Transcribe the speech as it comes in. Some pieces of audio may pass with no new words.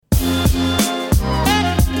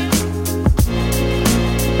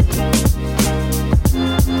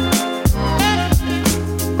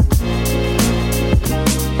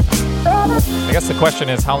question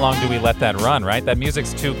is, how long do we let that run, right? That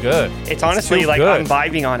music's too good. It's honestly like good. I'm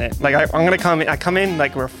vibing on it. Like I'm gonna come in. I come in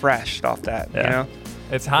like refreshed off that. Yeah. You know.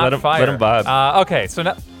 It's hot fire. Let 'em vibe. Okay, so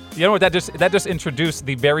now, you know what? That just introduced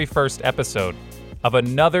the very first episode of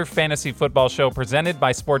another fantasy football show presented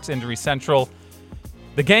by Sports Injury Central.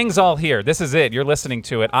 The gang's all here. This is it. You're listening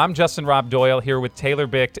to it. I'm Justin Rob Doyle here with Taylor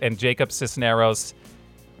Bicht and Jacob Cisneros.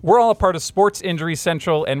 We're all a part of Sports Injury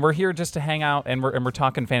Central, and we're here just to hang out, and we're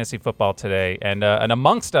talking fantasy football today. And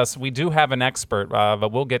amongst us, we do have an expert,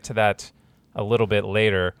 but we'll get to that a little bit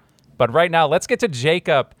later. But right now, let's get to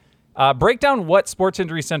Jacob. Break down what Sports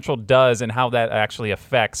Injury Central does and how that actually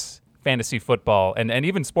affects fantasy football and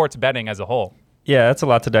even sports betting as a whole. Yeah, that's a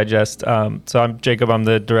lot to digest. So I'm Jacob. I'm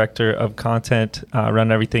the director of content,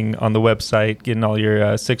 run everything on the website, getting all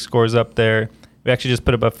your 6 scores up there. We actually just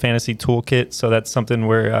put up a fantasy toolkit, so that's something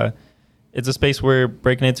where it's a space we're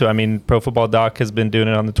breaking into. I mean, Pro Football Doc has been doing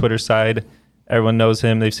it on the Twitter side. Everyone knows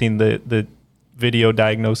him. They've seen the video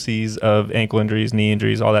diagnoses of ankle injuries, knee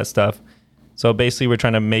injuries, all that stuff. So basically, we're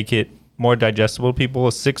trying to make it more digestible to people.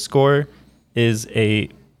 A 6 score is a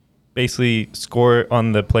basically score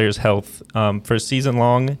on the player's health. For season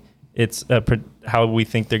long, it's how we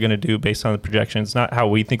think they're going to do based on the projections, not how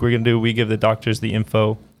we think we're going to do. We give the doctors the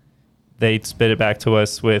info. They spit it back to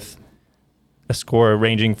us with a score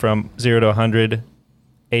ranging from 0 to 100.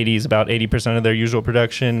 80 is about 80% of their usual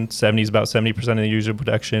production. 70 is about 70% of the usual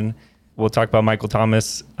production. We'll talk about Michael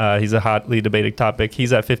Thomas. He's a hotly debated topic.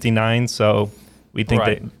 He's at 59, so we think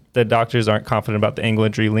that the doctors aren't confident about the ankle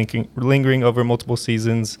injury lingering over multiple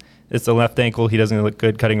seasons. It's the left ankle. He doesn't look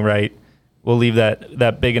good cutting right. We'll leave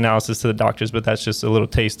that big analysis to the doctors, but that's just a little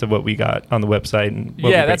taste of what we got on the website and what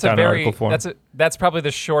we break down in article form. That's probably the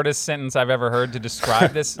shortest sentence I've ever heard to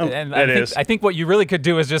describe this. And I think what you really could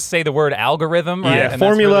do is just say the word algorithm, right? Yeah, and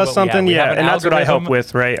formula really something. Yeah, and that's what I help algorithm.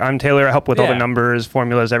 with, right? I'm Taylor. I help with all the numbers,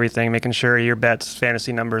 formulas, everything, making sure your bets,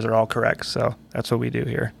 fantasy numbers are all correct. So that's what we do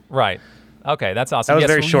here. Right. Okay, that's awesome. That was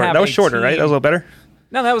very short. That was shorter, right? That was a little better.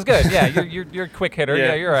 No, that was good. Yeah, you're a quick hitter.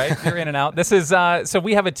 Yeah, you're right. You're in and out. This is so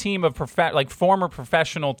we have a team of former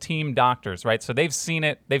professional team doctors, right? So they've seen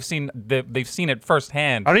it. They've seen it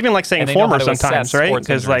firsthand. I don't even like saying former sometimes, right?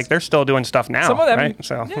 Because like they're still doing stuff now. Some of them, right?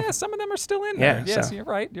 So some of them are still in there. Yeah, yes, so. You're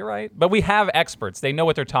right. But we have experts. They know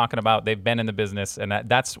what they're talking about. They've been in the business, and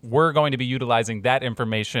we're going to be utilizing that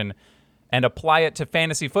information and apply it to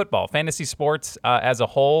fantasy football, fantasy sports as a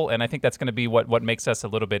whole. And I think that's going to be what makes us a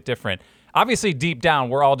little bit different. Obviously, deep down,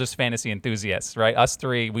 we're all just fantasy enthusiasts, right? Us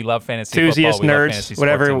three, we love fantasy enthusiasts, football. We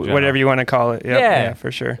nerds, whatever you want to call it. Yep, yeah,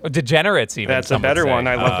 for sure. Degenerates, even. That's a better one.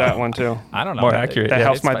 I love that one too. I don't know. More accurate. That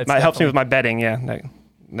helps helps me with my betting. Yeah,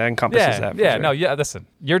 that encompasses that. Yeah. Sure. No. Yeah. Listen,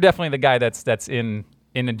 you're definitely the guy that's in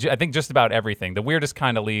I think just about everything. The weirdest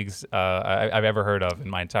kind of leagues I've ever heard of in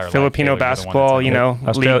my entire life. Filipino basketball,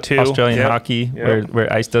 League 2. Australian hockey,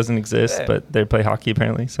 where ice doesn't exist, but they play hockey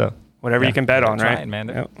apparently. So whatever you can bet on, right? Man.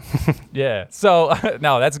 Yep. Yeah. So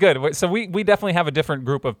no, that's good. So we definitely have a different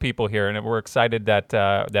group of people here, and we're excited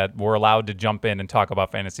that we're allowed to jump in and talk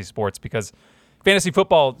about fantasy sports because fantasy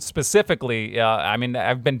football specifically. I mean,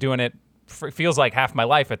 I've been doing it. Feels like half my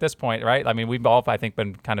life at this point, right? I mean, we've all, I think,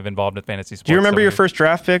 been kind of involved with fantasy sports. Do you remember your first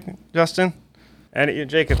draft pick, Justin? And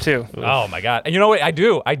Jacob too. Oh my God! And you know what? I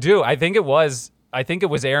do. I think it was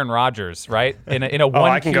Aaron Rodgers, right? In a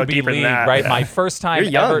one QB league, right? My first time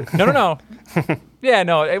You're young. ever. No. Yeah,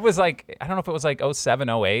 no. It was like I don't know if it was like 07,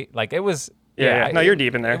 08. Like it was. Yeah. No, you're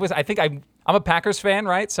deep in there. It was. I think I'm a Packers fan,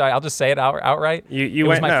 right? So I'll just say it outright. It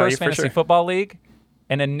was my first fantasy football league.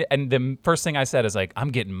 And the first thing I said is like, I'm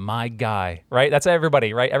getting my guy, right? That's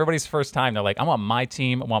everybody, right? Everybody's first time. They're like, I want my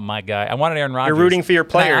team. I want my guy. I wanted Aaron Rodgers. You're rooting for your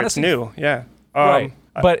player. Honestly, it's new. Yeah. Right.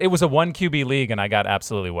 But it was a 1 QB league, and I got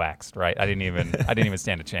absolutely waxed, right? I didn't even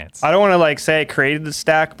stand a chance. I don't want to say I created the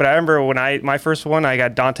stack, but I remember when my first one, I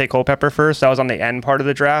got Dante Culpepper first. I was on the end part of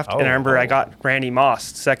the draft, and I remember I got Randy Moss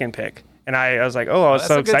second pick. And I was like, I was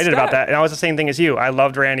so excited about that. And I was the same thing as you. I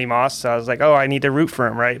loved Randy Moss, so I was like, I need to root for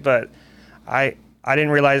him, right? But I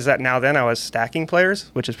didn't realize that then I was stacking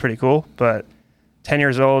players, which is pretty cool. But 10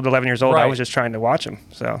 years old, 11 years old, I was just trying to watch them.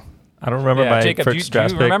 So I don't remember my Jacob, first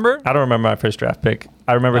draft pick. Remember? I don't remember my first draft pick.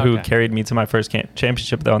 I remember who carried me to my first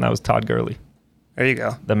championship, though, and that was Todd Gurley. There you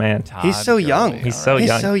go. The man. He's so young. He's so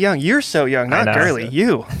young. You're so young. Not Gurley.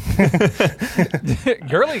 You.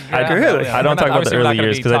 Gurley. I don't talk about the early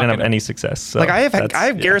years because I didn't have any success. So I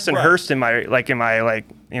have Garrison Hurst in my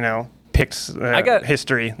picks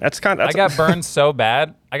history. I got burned so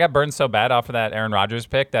bad. I got burned so bad off of that Aaron Rodgers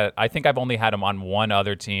pick that I think I've only had him on one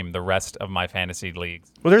other team the rest of my fantasy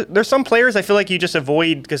leagues. Well, there's some players I feel like you just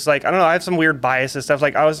avoid because, like, I don't know, I have some weird bias and stuff.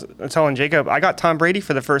 Like, I was telling Jacob, I got Tom Brady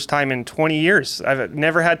for the first time in 20 years. I've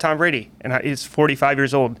never had Tom Brady, and he's 45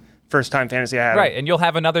 years old. First time fantasy I had. Right, and you'll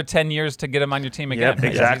have another 10 years to get him on your team again. Yep,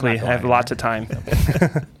 exactly. I have lots of time.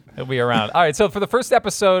 He'll be around. All right, so for the first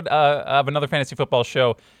episode of another fantasy football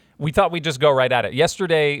show, we thought we'd just go right at it.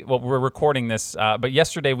 Yesterday, well, we're recording this, but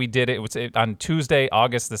yesterday we did it. It was on Tuesday,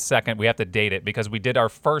 August the 2nd. We have to date it because we did our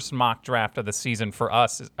first mock draft of the season for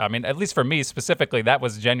us. I mean, at least for me specifically, that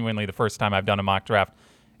was genuinely the first time I've done a mock draft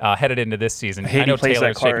headed into this season. I know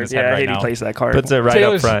Taylor's shaking his head right now. Plays that card. Puts it right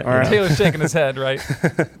up front. Taylor's shaking his head, right?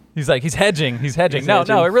 He's like, he's hedging. No,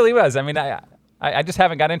 it really was. I mean, I just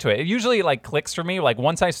haven't got into it. It usually like clicks for me. Like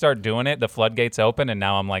once I start doing it, the floodgates open, and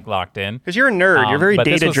now I'm like locked in. Because you're a nerd, you're very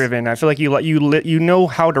data driven. I feel like you know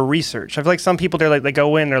how to research. I feel like some people they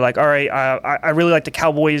go in, they're like, all right, I really like the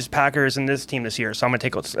Cowboys, Packers, and this team this year, so I'm gonna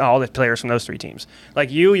take all the players from those three teams. Like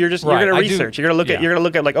you're gonna research. You're gonna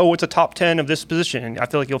look at like, oh, it's a top 10 of this position, and I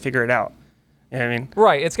feel like you'll figure it out. You know what I mean?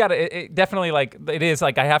 Right. It's got it definitely like it is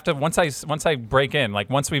like I have to once I break in, like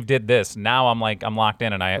once we've did this, now I'm locked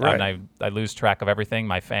in and I lose track of everything.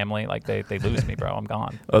 My family, like they lose me, bro. I'm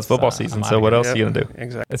gone. Well, it's football season, so what else are you gonna do?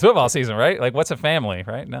 Exactly. It's football season, right? Like what's a family,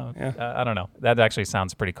 right? No. Yeah. I don't know. That actually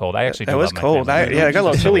sounds pretty cold. I actually do love my cold. family. I got a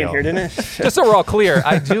little chilly in here, didn't it? Just so we're all clear,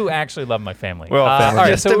 I do actually love my family. We're all family. All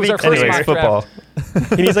right, so it was our first mock football.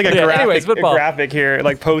 He needs like a graphic here,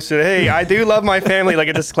 like posted. Hey, I do love my family, like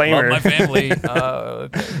a disclaimer. Love my family.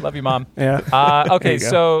 Love you, Mom. Yeah. Okay,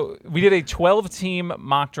 so we did a 12-team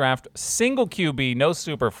mock draft, single QB, no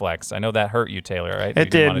super flex. I know that hurt you, Taylor, right?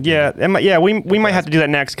 It did, yeah. We might have to do that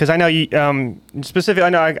next because I know you specifically. I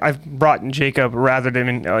know I've brought Jacob rather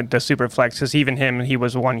than the super flex because even he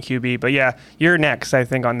was one QB. But yeah, you're next, I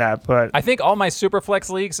think, on that. But I think all my super flex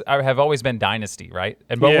leagues have always been dynasty, right?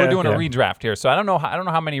 But we're doing a redraft here, so I don't know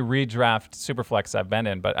how many redraft super flex I've been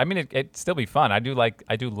in, but I mean it'd still be fun. I do like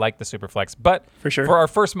the super flex, but for sure. For our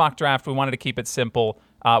first mock draft, we wanted to keep it simple.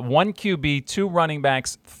 1 QB, 2 running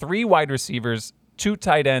backs, 3 wide receivers, 2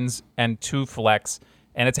 tight ends, and 2 flex,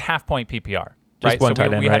 and it's a half-point PPR. Right? Just one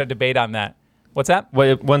tight end, we had a debate on that. What's that?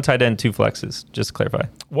 Wait, 1 tight end, 2 flexes. Just to clarify.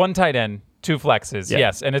 1 tight end, 2 flexes. Yeah.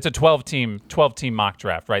 Yes, and it's a 12-team mock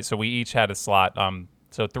draft, right? So we each had a slot.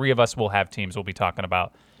 So 3 of us will have teams we'll be talking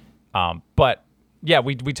about. But yeah,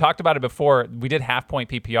 we talked about it before. We did half-point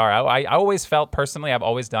PPR. I always felt personally, I've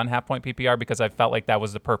always done half-point PPR because I felt like that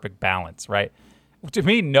was the perfect balance, right? To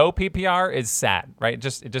me, no PPR is sad, right?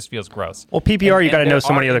 It just feels gross. Well, PPR, you got to know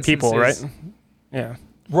so many other people, right? Yeah.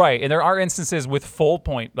 Right, and there are instances with full 1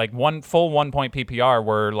 point PPR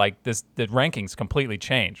where like the rankings completely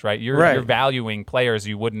change, right? You're valuing players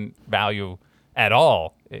you wouldn't value at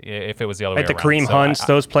all if it was the other way around. Like the Kareem Hunts,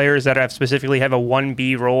 those players that specifically have a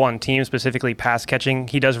 1B role on teams, specifically pass catching.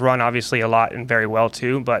 He does run obviously a lot and very well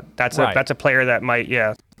too, but that's a player that might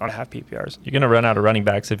not have PPRs. You're going to run out of running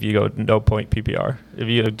backs if you go no point PPR. If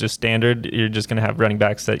you go just standard, you're just going to have running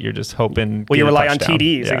backs that you're just hoping. Well, you rely on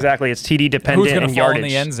TDs, exactly. It's TD dependent and fall yardage. In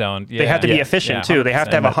the end zone? Yeah. They have to be efficient too. They have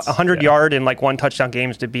to have 100 yard and like 1 touchdown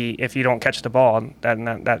games to be. If you don't catch the ball, that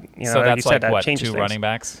so that's like what, changes 2 things. Running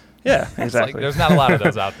backs. Yeah, exactly. There's not a lot of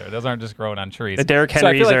those out there. Those aren't just growing on trees. The Derrick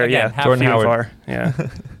Henrys Jordan Howard.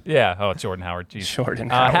 Yeah. Oh, Jordan Howard. Jeez.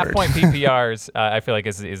 Jordan Howard. Half-point PPRs, I feel like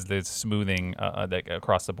is the smoothing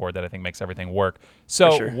across the board that I think makes everything work.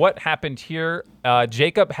 So what happened here?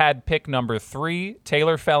 Jacob had pick number 3.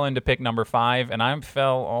 Taylor fell into pick number 5, and I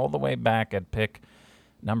fell all the way back at pick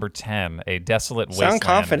number 10, a desolate wasteland. Sound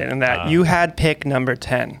confident in that. You had pick number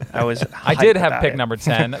 10. I did have pick number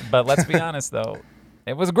 10, but let's be honest though.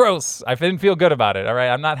 It was gross. I didn't feel good about it. All right,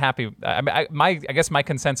 I'm not happy. I guess my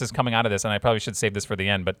consensus coming out of this, and I probably should save this for the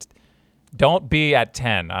end, but don't be at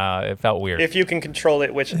 10. It felt weird. If you can control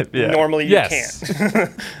it, which normally you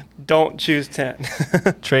can't. Don't choose 10.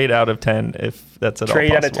 Trade out of 10 if that's at all possible.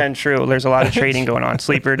 Trade out of 10, true. There's a lot of trading going on.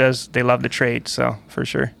 Sleeper they love to trade, so for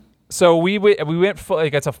sure. So we went full,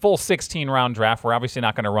 it's a full 16-round draft. We're obviously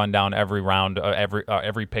not going to run down every round,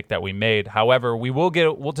 every pick that we made. However,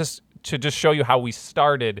 to just show you how we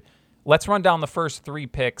started, let's run down the first 3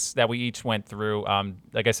 picks that we each went through.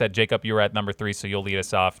 Like I said, Jacob, you were at number 3, so you'll lead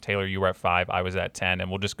us off. Taylor, you were at 5. I was at 10, and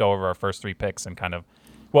we'll just go over our first 3 picks and kind of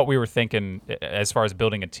what we were thinking as far as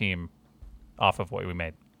building a team off of what we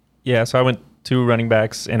made. Yeah, so I went 2 running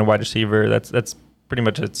backs and a wide receiver. That's pretty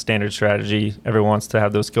much a standard strategy. Everyone wants to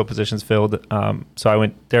have those skill positions filled. So I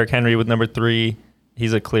went Derrick Henry with number 3.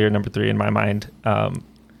 He's a clear number 3 in my mind.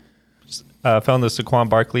 fell into Saquon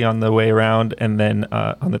Barkley on the way around, and then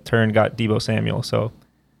on the turn got Deebo Samuel. So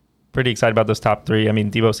pretty excited about those top 3. I mean,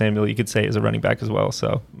 Deebo Samuel, you could say, is a running back as well.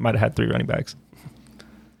 So might have had 3 running backs.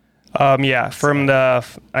 I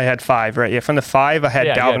had 5, right? Yeah, from the 5, I had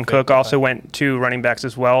Dalvin Cook. Also went 2 running backs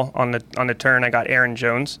as well. On the turn, I got Aaron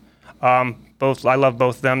Jones. I love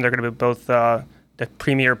both of them. They're going to be both the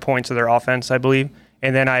premier points of their offense, I believe.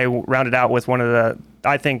 And then I rounded out with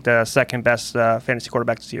the second best fantasy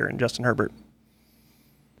quarterback this year, in Justin Herbert.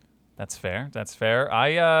 That's fair.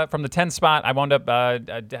 I from the 10 spot, I wound up.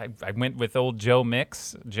 I went with old Joey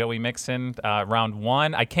Mixon, round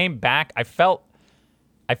 1. I came back. I felt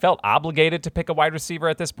obligated to pick a wide receiver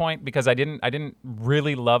at this point because I didn't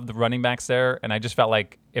really love the running backs there, and I just felt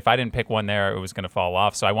like if I didn't pick one there, it was going to fall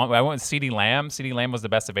off. So I went with CeeDee Lamb. CeeDee Lamb was the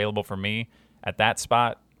best available for me at that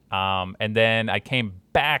spot, and then I came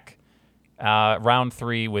back round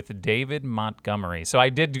 3 with David Montgomery. So I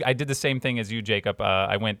did the same thing as you, Jacob.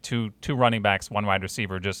 I went two running backs, 1 wide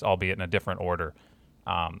receiver, just albeit in a different order.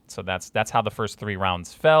 So that's how the first 3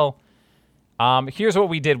 rounds fell. Here's what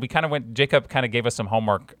we did. Jacob kind of gave us some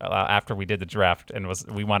homework after we did the draft, and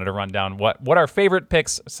we wanted to run down what our favorite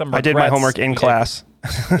picks. I did my homework in class.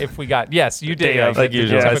 If we got, yes, you did. Like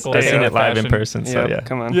usual. I've seen it live in person, so yeah.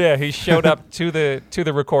 Come on. Yeah, he showed up to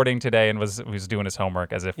the recording today and was doing his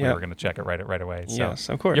homework as if we were going to check it right away. So yes,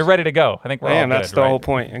 of course. You're ready to go. I think we're all good. That's the whole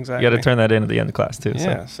point. Exactly. You got to turn that in at the end of class too.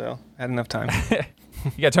 Yeah, so had enough time.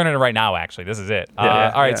 You got to turn it in right now, actually. This is it. All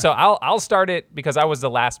right, so I'll start it because I was the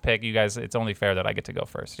last pick. You guys, it's only fair that I get to go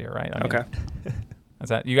first here, right? Okay. Is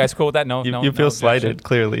that you guys cool with that? No, you feel slighted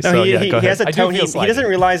clearly. No, so he go ahead. has a tone. He doesn't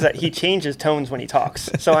realize that he changes tones when he talks.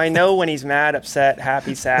 So I know when he's mad, upset,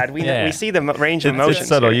 happy, sad. We see the range of emotions. It's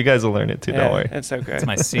subtle. Here. You guys will learn it too. Don't worry. It's okay. It's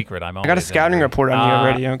my secret. I got a scouting report on you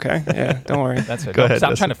already. Okay. Yeah. Don't worry. That's it. Go ahead,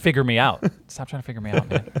 Stop trying to figure me out. Stop trying to figure me out,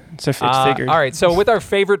 man. It's figured. All right. So with our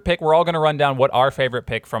favorite pick, we're all going to run down what our favorite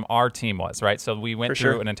pick from our team was, right? So we went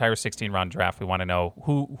through an entire 16-round draft. We want to know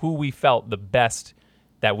who we felt the best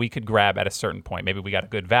that we could grab at a certain point. Maybe we got a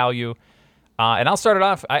good value. And I'll start it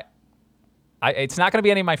off. It's not going to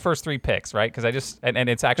be any of my first 3 picks, right? Because and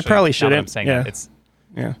it's actually... It probably shouldn't. I'm saying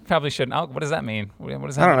that. Probably shouldn't. Oh, what does that mean? What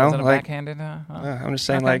does that I don't mean? know. Is that backhanded? I'm just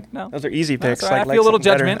saying, those are easy picks. I feel a little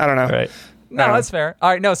judgment. I don't know. Right. No, that's fair.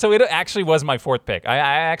 All right, no, so it actually was my 4th pick. I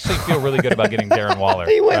actually feel really good about getting Darren Waller.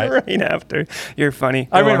 He went right after. You're funny.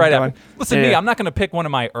 I went right after. Listen to me, I'm not going to pick one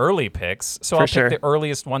of my early picks, so I'll pick the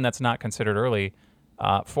earliest one that's not considered early.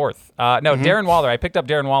 4th. Darren Waller. I picked up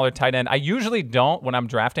Darren Waller, tight end. I usually don't when I'm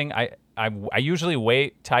drafting. I usually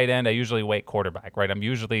wait tight end. I usually wait quarterback, right? I'm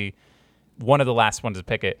usually one of the last ones to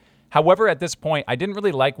pick it. However, at this point, I didn't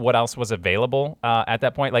really like what else was available at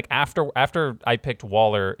that point. Like after I picked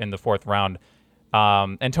Waller in the 4th round,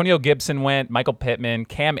 Antonio Gibson went, Michael Pittman,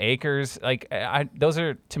 Cam Akers. Like those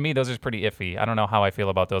are pretty iffy. I don't know how I feel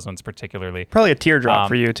about those ones particularly. Probably a teardrop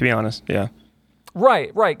for you, to be honest. Yeah.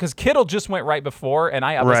 Right. Because Kittle just went right before, and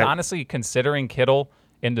I was honestly considering Kittle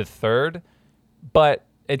in the 3rd, but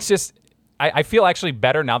it's just I feel actually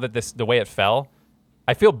better now that the way it fell.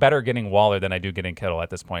 I feel better getting Waller than I do getting Kittle at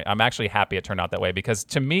this point. I'm actually happy it turned out that way because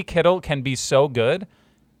to me Kittle can be so good,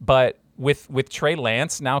 but with Trey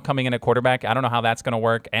Lance now coming in at quarterback, I don't know how that's going to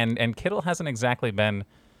work, and Kittle hasn't exactly been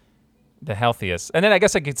the healthiest. And then I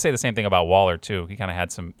guess I could say the same thing about Waller too. He kind of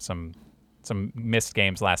had some missed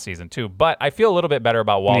games last season too, but I feel a little bit better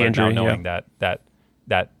about Waller now knowing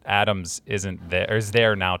that Adams is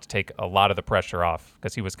there now to take a lot of the pressure off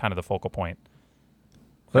because he was kind of the focal point.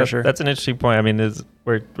 For sure. That's an interesting point. I mean,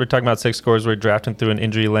 we're talking about 6 scores. We're drafting through an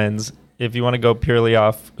injury lens. If you want to go purely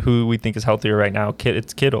off who we think is healthier right now,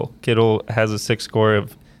 it's Kittle. Kittle has a 6 score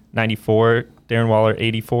of 94. Darren Waller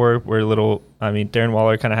 84. Darren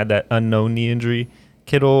Waller kind of had that unknown knee injury.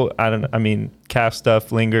 Kittle, calf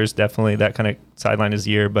stuff lingers, definitely that kind of sideline his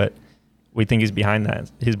year, but we think he's behind that.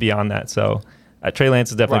 He's beyond that. So Trey Lance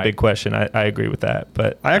is definitely a big question. I agree with that,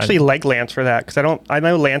 but I actually like Lance for that because I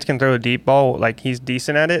know Lance can throw a deep ball, like he's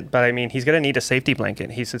decent at it, but I mean he's gonna need a safety blanket.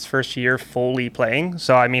 He's his first year fully playing,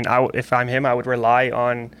 so I mean if I'm him, I would rely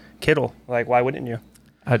on Kittle. Like why wouldn't you?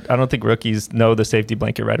 I don't think rookies know the safety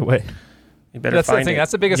blanket right away. You better find the thing. it.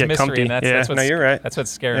 That's the biggest mystery. And that's what's, you're right. That's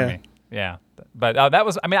what's scaring me. Yeah. But that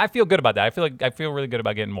was, I feel good about that. I feel really good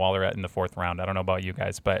about getting Waller in the 4th round. I don't know about you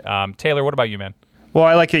guys, but Taylor, what about you, man? Well,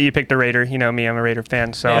 I like that you picked the Raider. You know me, I'm a Raider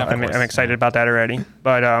fan, so I'm excited about that already.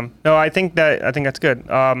 But no, I think that's good.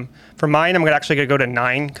 For mine, I'm actually gonna go to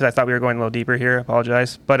 9 because I thought we were going a little deeper here. I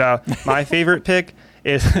apologize. But my favorite pick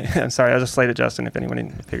is I'm sorry, I was just slated Justin if anyone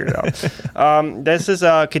didn't figure it out. This is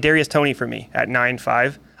Kadarius Toney for me at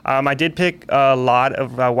 9.5. I did pick a lot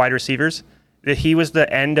of wide receivers. he was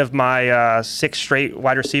the end of my 6 straight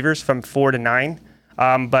wide receivers from 4 to 9,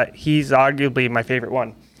 but he's arguably my favorite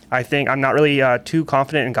one. I think I'm not really too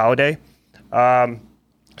confident in Galladay.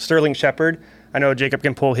 Sterling Shepard, I know Jacob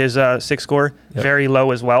can pull his 6 score very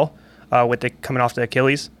low as well with the coming off the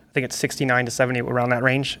Achilles. I think it's 69 to 70, around that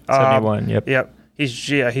range. 71, yep. Yep.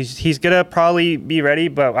 He's going to probably be ready,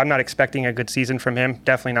 but I'm not expecting a good season from him.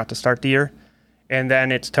 Definitely not to start the year. And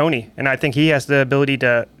then it's Tony. And I think he has the ability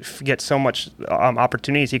to get so much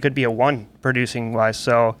opportunities. He could be a 1 producing-wise.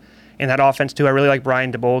 So in that offense, too, I really like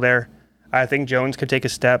Brian DeBoll there. I think Jones could take a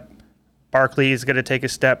step. Barkley is going to take a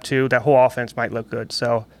step, too. That whole offense might look good.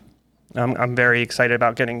 So I'm very excited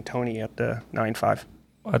about getting Tony at the 9-5.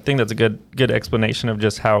 I think that's a good explanation of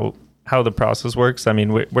just how the process works. I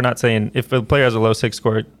mean, we're not saying if a player has a low 6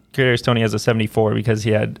 score, Kadarius Toney has a 74 because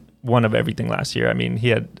he had one of everything last year. I mean, he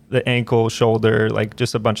had the ankle, shoulder, like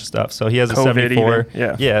just a bunch of stuff. So he has a COVID 74.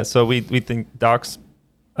 Even. Yeah. So we think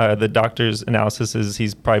the doctor's analysis is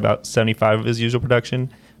he's probably about 75 of his usual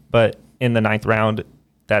production, but in the 9th round,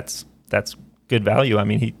 that's good value. I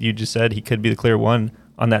mean, you just said he could be the clear 1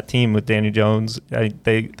 on that team with Danny Jones.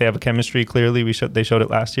 They have a chemistry clearly. They showed it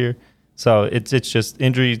last year. So it's just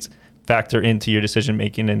injuries factor into your decision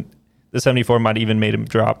making, and the 74 might even made him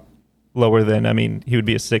drop lower than, I mean, he would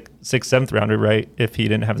be a 6th, 7th rounder, right, if he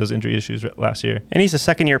didn't have those injury issues last year. And he's a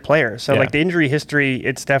second-year player. So, like, the injury history,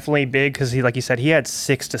 it's definitely big because, like you said, he had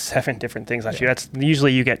 6 to 7 different things last year. That's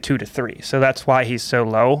usually you get 2 to 3. So that's why he's so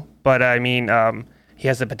low. But, I mean, he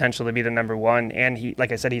has the potential to be the number 1. And, he,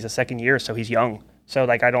 like I said, he's a second year, so he's young. So,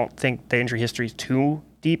 like, I don't think the injury history is too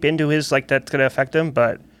deep into his, like, that's going to affect him.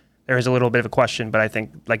 But there is a little bit of a question. But I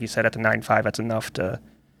think, like you said, at the 9-5, that's enough to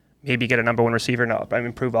maybe get a number 1 receiver and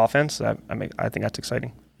improve offense. I think that's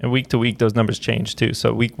exciting. And week to week, those numbers change too.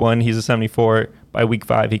 So week 1, he's a 74. By week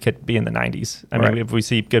 5, he could be in the 90s. I mean, if we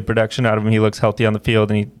see good production out of him, he looks healthy on the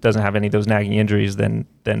field, and he doesn't have any of those nagging injuries, then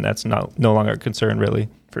that's no longer a concern, really.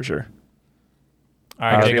 For sure.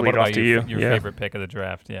 All right, Jacob, what about your favorite pick of the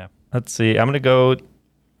draft? Yeah. Let's see. I'm going to go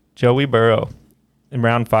Joey Burrow in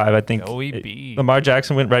round 5. I think Lamar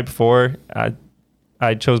Jackson went right before.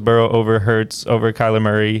 I chose Burrow over Hurts, over Kyler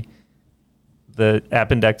Murray. The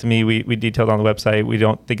appendectomy we detailed on the website. We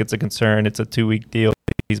don't think it's a concern. It's a 2-week deal.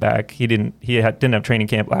 He's back. He didn't have training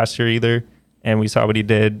camp last year either, and we saw what he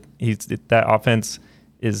did. That offense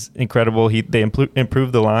is incredible. They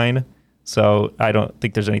improved the line, so I don't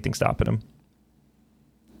think there's anything stopping him.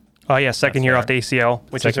 Oh yeah, second year off the ACL,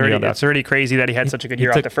 which is already crazy that he had such a good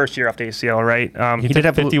year off the first year off the ACL, right? He did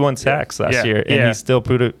have 51 sacks last year, and he still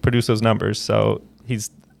produced those numbers. So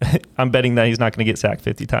I'm betting that he's not going to get sacked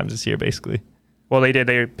 50 times this year, basically. Well, they did.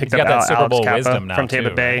 They picked up Alex Kappa from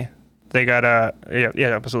Tampa Bay. Right? They got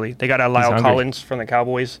absolutely. They got Lyle Collins from the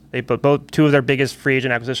Cowboys. They put both 2 of their biggest free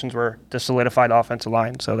agent acquisitions were to solidify the offensive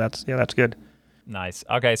line. So that's good. Nice.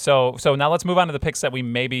 Okay, so now let's move on to the picks that we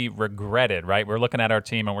maybe regretted, right? We're looking at our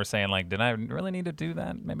team and we're saying, like, did I really need to do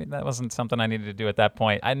that? Maybe that wasn't something I needed to do at that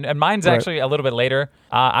point. And mine's actually a little bit later.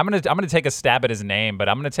 I'm gonna take a stab at his name, but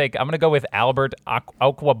I'm gonna go with Albert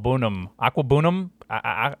Aquabunum.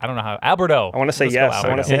 I don't know how. Alberto. I want to say yes. I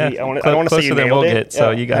want to say I want to say you nailed it.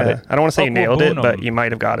 So you got it. I don't want to say you nailed it, but you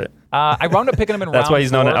might have got it. I wound up picking him in round 4. That's why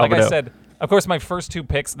he's known as Alberto. Like I said, of course, my first 2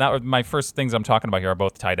 picks, my first things I'm talking about here are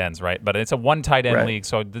both tight ends, right? But it's a 1 tight end league,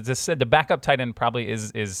 so the backup tight end probably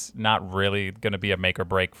is not really going to be a make or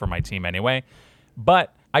break for my team anyway.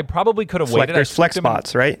 But I probably could have waited. There's flex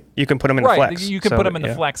spots, right? You can put him in the flex. You can put him in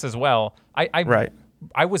the flex as well.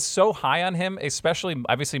 I was so high on him, especially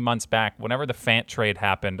obviously months back, whenever the Fant trade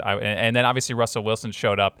happened, and then obviously Russell Wilson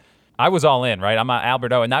showed up. I was all in, right? I'm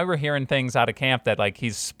Alberto, and now we're hearing things out of camp that like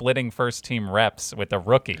he's splitting first team reps with the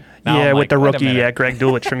rookie. Now with the rookie, Greg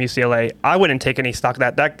Dulcich from UCLA. I wouldn't take any stock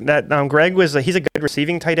of that. Greg he's a good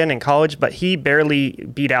receiving tight end in college, but he barely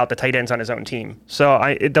beat out the tight ends on his own team. So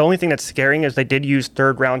the only thing that's scaring is they did use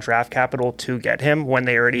 3rd round draft capital to get him when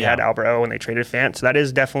they already had Alberto and they traded Fant. So that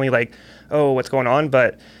is definitely like, oh, what's going on?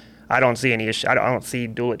 But I don't see any issue. I don't see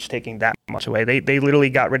Dulcich taking that much away. They literally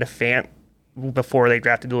got rid of Fant before they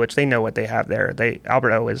drafted Dulcich. They know what they have there.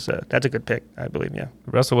 Alberto is that's a good pick, I believe. Yeah.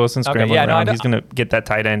 Russell Wilson scrambling around. He's going to get that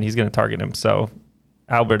tight end. He's going to target him. So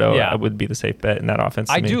Alberto would be the safe bet in that offense.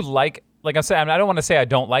 I do like I'm saying, I don't want to say I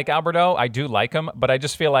don't like Alberto. I do like him, but I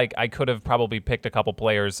just feel like I could have probably picked a couple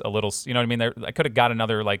players a little. You know what I mean? I could have got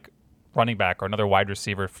another like running back or another wide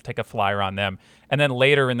receiver, take a flyer on them, and then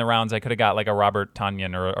later in the rounds I could have got like a Robert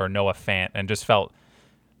Tonyan or Noah Fant, and just felt.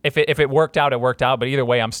 If it worked out, it worked out. But either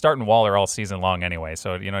way, I'm starting Waller all season long anyway.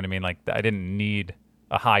 So you know what I mean? Like I didn't need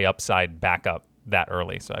a high upside backup that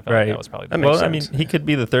early. So I felt like that was probably the well, sense. I mean, he could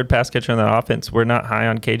be the third pass catcher on the offense. We're not high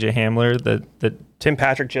on KJ Hamler. The Tim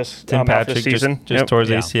Patrick just Tim Patrick off the season. just tore his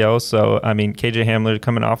ACL. So I mean, KJ Hamler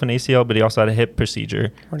coming off an ACL, but he also had a hip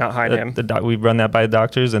procedure. We're not high on him. We've run that by the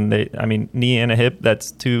doctors, and knee and a hip.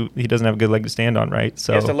 That's two. He doesn't have a good leg to stand on, right?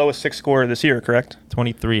 So it's the lowest 6 scorer this year, correct?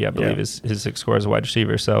 23, I believe, is his 6 score as a wide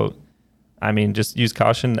receiver. So. I mean, just use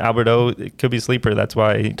caution. Alberto, it could be a sleeper. That's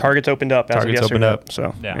why targets opened up. Targets opened up.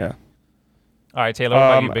 So yeah. All right, Taylor. What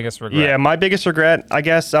about your biggest regret? Yeah, my biggest regret, I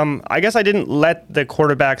guess I didn't let the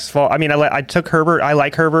quarterbacks fall. I mean, I took Herbert. I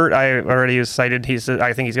like Herbert. I already was cited.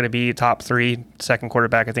 I think he's going to be top 3 second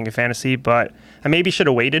quarterback. I think in fantasy, but I maybe should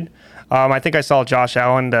have waited. I think I saw Josh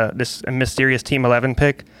Allen, this mysterious Team 11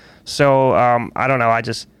 pick. So I don't know.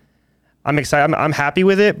 I'm excited. I'm happy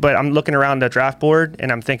with it, but I'm looking around the draft board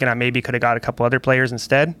and I'm thinking I maybe could have got a couple other players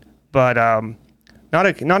instead. But not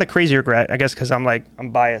a crazy regret, I guess, because I'm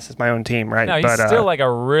biased. It's my own team, right? No, he's still like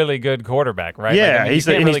a really good quarterback, right? Yeah, like,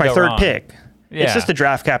 I mean, he's my third pick. Yeah. It's just a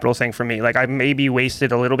draft capital thing for me. Like I maybe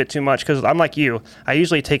wasted a little bit too much because I'm like you. I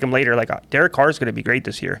usually take him later. Like Derek Carr is going to be great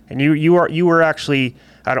this year, and you were actually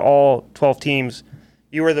out of all 12 teams,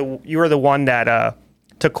 you were the one that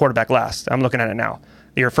took quarterback last. I'm looking at it now.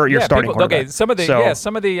 Your starting quarterback.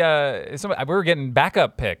 Okay, we were getting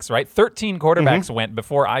backup picks, right? 13 quarterbacks went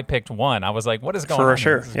before I picked one. I was like, what is going on? For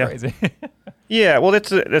sure, This is crazy. Yeah, well, that's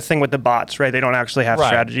the thing with the bots, right? They don't actually have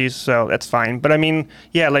strategies, so that's fine. But I mean,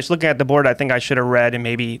 yeah, like looking at the board, I think I should have read and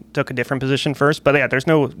maybe took a different position first. But yeah, there's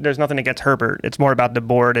nothing against Herbert. It's more about the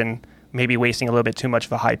board and maybe wasting a little bit too much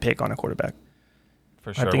of a high pick on a quarterback.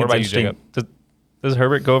 For sure. I think what it's about you, Jacob? Does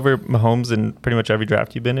Herbert go over Mahomes in pretty much every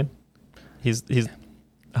draft you've been in? He's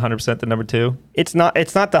 100% the number 2. It's not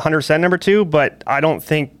the 100% number 2, but I don't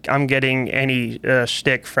think I'm getting any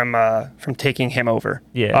shtick from taking him over.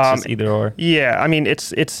 Yeah, it's just either or. Yeah, I mean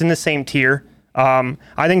it's in the same tier. I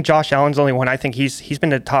think Josh Allen's the only one. I think he's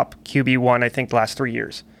been the top QB1 I think the last 3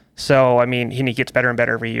 years. So I mean he gets better and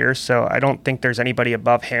better every year. So I don't think there's anybody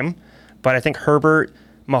above him. But I think Herbert,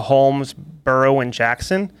 Mahomes, Burrow, and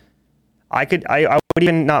Jackson. I would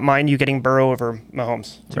even not mind you getting Burrow over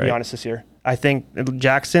Mahomes, to be honest, this year. I think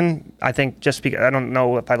Jackson, just because I don't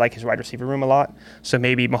know if I like his wide receiver room a lot, so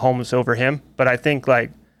maybe Mahomes over him. But I think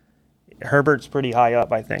like Herbert's pretty high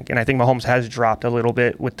up, I think. And I think Mahomes has dropped a little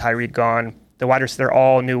bit with Tyreek gone. They're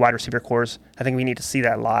all new wide receiver cores. I think we need to see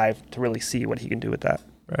that live to really see what he can do with that.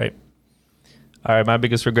 Right. All right, my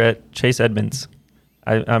biggest regret, Chase Edmonds.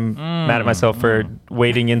 I'm mad at myself for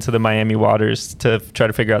wading into the Miami waters to try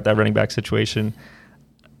to figure out that running back situation.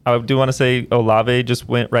 I do want to say Olave just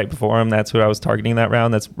went right before him. That's who I was targeting that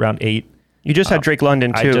round. That's round 8. You just had Drake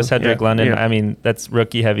London, too. I just had Drake London. Yeah. I mean, that's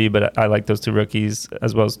rookie heavy, but I like those 2 rookies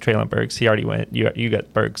as well as Treylon Burks. He already went. You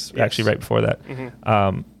got Burks actually right before that.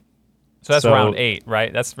 Mm-hmm. So that's round 8,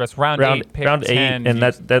 right? That's round 8. Pick round 8, 10, and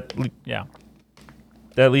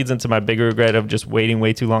that leads into my bigger regret of just waiting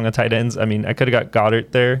way too long on tight ends. I mean, I could have got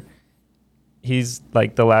Goddard there. He's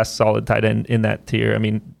like the last solid tight end in that tier. I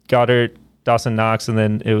mean, Goddard, Dawson Knox, and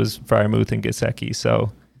then it was Freiermuth and Gesicki.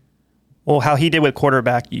 So, well, how he did with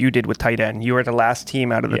quarterback, you did with tight end. You were the last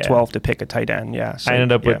team out of the 12 to pick a tight end. Yeah, so, I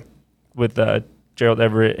ended up with Gerald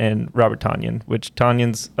Everett and Robert Tonyan, which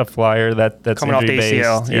Tonyan's a flyer that's coming off the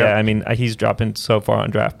ACL. Yeah, I mean, he's dropping so far on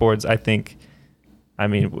draft boards. I think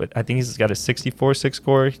he's got a 64 6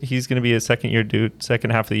 score. He's going to be a second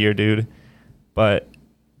half of the year dude. But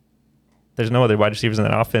there's no other wide receivers in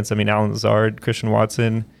that offense. I mean, Allen Lazard, Christian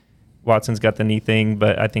Watson. Watson's got the knee thing,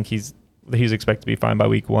 but I think he's expected to be fine by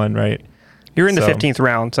week 1, right? You're in the 15th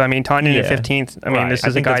round. So, I mean, Tonyan in the 15th. I mean, this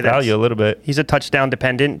is a guy that's value a little bit. He's a touchdown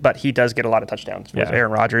dependent, but he does get a lot of touchdowns with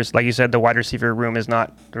Aaron Rodgers. Like you said, the wide receiver room is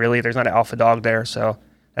not really, there's not an alpha dog there. So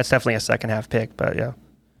that's definitely a second half pick, but yeah.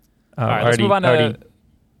 All right, let's move on to...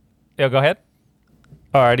 Yeah, go ahead.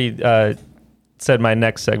 I already said my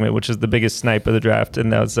next segment, which is the biggest snipe of the draft,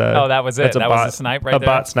 and that was that was it. That was a snipe right there. A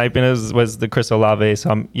bot sniping was the Chris Olave. So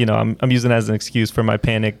I'm using it as an excuse for my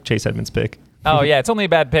panic Chase Edmonds pick. Oh yeah, it's only a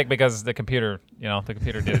bad pick because the computer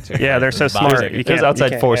did it too. Yeah, they're so smart. There's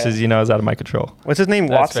outside forces, is out of my control. What's his name?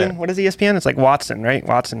 That's Watson. Fair. What is ESPN? It's like Watson, right?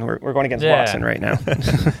 Watson. We're going against Watson right now.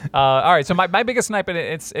 All right, so my biggest snipe,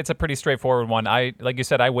 it's a pretty straightforward one. Like you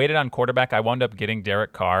said, I waited on quarterback. I wound up getting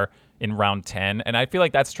Derek Carr in round 10, and I feel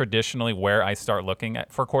like that's traditionally where I start looking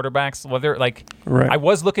for quarterbacks. Whether I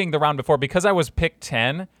was looking the round before because I was picked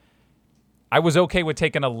 10. I was okay with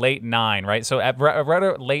taking a late 9, right? So at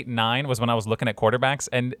late 9 was when I was looking at quarterbacks,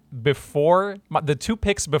 and before the 2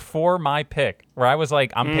 picks before my pick, where I was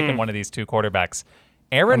like, I'm picking one of these 2 quarterbacks.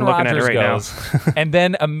 Aaron I'm looking at it Rodgers right now. goes, and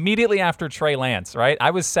then immediately after Trey Lance, right?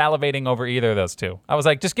 I was salivating over either of those two. I was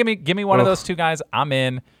like, just give me one of those two guys. I'm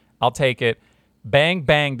in. I'll take it. Bang,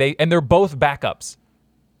 bang. They're both backups.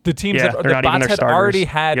 The teams Yeah, that they're the not even bots their had starters. already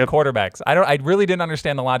had Yep. quarterbacks. I really didn't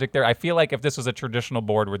understand the logic there. I feel like if this was a traditional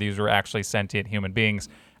board where these were actually sentient human beings,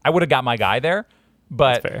 I would have got my guy there.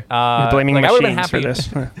 But That's fair. You're blaming I would have been machines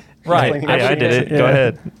for happy. this. Right. Hey, I did it. Yeah. Go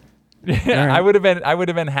ahead. Yeah, I would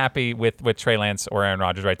have been happy with Trey Lance or Aaron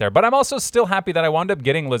Rodgers right there. But I'm also still happy that I wound up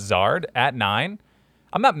getting Lazard at 9.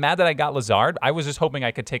 I'm not mad that I got Lazard. I was just hoping I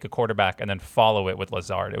could take a quarterback and then follow it with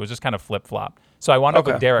Lazard. It was just kind of flip-flop. So I wound up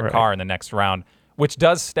with Derek Carr in the next round, which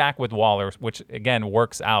does stack with Waller, which again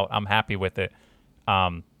works out. I'm happy with it.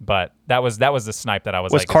 But that was the snipe that I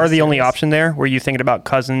was like. Was Carr is this the only serious? option there? Were you thinking about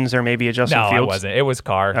Cousins or maybe a Justin No, Fields? I wasn't. It was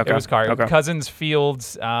Carr. Okay. It was Carr. Okay. Cousins,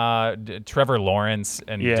 Fields, Trevor Lawrence,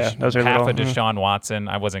 and Yeah, those are half little- of Deshaun Watson.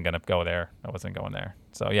 I wasn't gonna go there. I wasn't going there.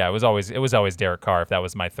 So yeah, it was always Derek Carr if that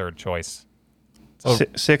was my third choice.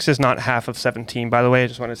 6 is not half of 17, by the way. I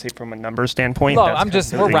just want to say from a number standpoint. Well, that's I'm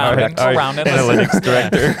just completely we're rounding. correct. We're rounding. Analytics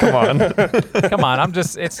director. Come on. Come on.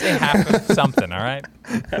 It's a half of something. All right.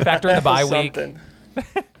 Factor in the bye week. Something.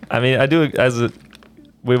 I mean, I do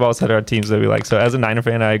we've all said our teams that we like. So as a Niner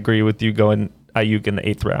fan, I agree with you going Ayuk in the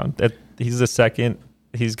 8th round. He's the second.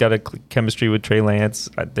 He's got a chemistry with Trey Lance.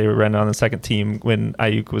 They were running on the second team when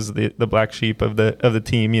Ayuk was the black sheep of the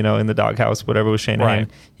team, in the doghouse, whatever with Shanahan. Right.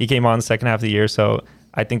 He came on the second half of the year, so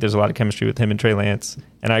I think there's a lot of chemistry with him and Trey Lance.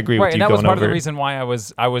 And I agree with you and that going was part over. of the reason why I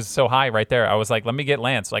was so high right there. I was like, let me get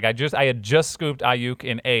Lance. Like I had just scooped Ayuk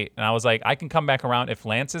in 8, and I was like, I can come back around if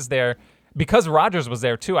Lance is there. Because Rodgers was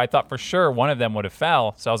there too, I thought for sure one of them would have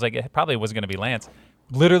fell. So I was like, it probably wasn't going to be Lance.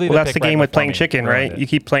 Literally, Well, that's pick the game right with playing before me chicken, ruined right? it. You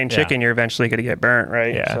keep playing Yeah. chicken, you're eventually going to get burnt,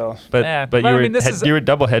 right? Yeah, So, but Yeah, but but you I were mean, this is- you were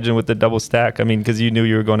double hedging with the double stack. I mean, because you knew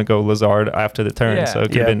you were going to go Lazard after the turn, Yeah. so it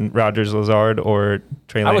could have Yeah. been Rodgers, Lazard, or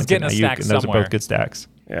Trey I Lance was getting and a Ayuk, stack and those are somewhere. both good stacks.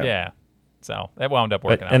 Yeah. So that wound up But,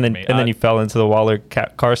 working out and for then me. and then you fell into the Waller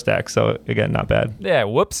car stack. So again, not bad. Yeah,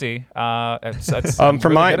 whoopsie. I'm for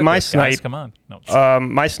really my- good at my this, guys. snipe, Come on. No.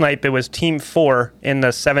 my snipe, it was Team 4 in the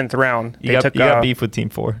 7th round. You got beef with Team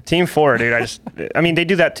 4. Team 4, dude. They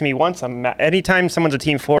do that to me once. Anytime someone's a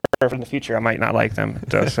Team 4 in the future, I might not like them.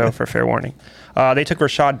 So for fair warning. They took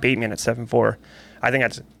Rashad Bateman at 7-4. I think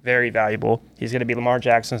that's very valuable. He's going to be Lamar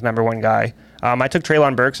Jackson's number 1 guy. I took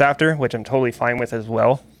Treylon Burks after, which I'm totally fine with as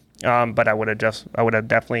well. But I would have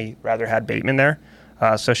definitely rather had Bateman there.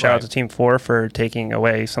 So shout out to Team 4 for taking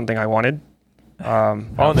away something I wanted.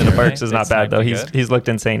 Falling into Burks is not bad though. He's looked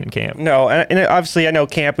insane in camp. No, and obviously I know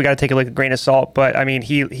camp. We got to take it like a grain of salt. But I mean,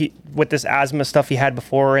 he with this asthma stuff he had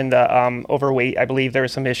before and the overweight, I believe there were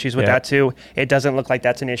some issues with that too. It doesn't look like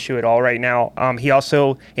that's an issue at all right now. He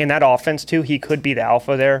also in that offense too. He could be the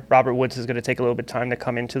alpha there. Robert Woods is going to take a little bit of time to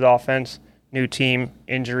come into the offense. New team,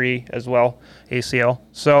 injury as well, ACL.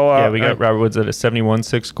 So we got Robert Woods at a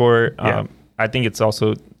 71.6 score. Yeah. I think it's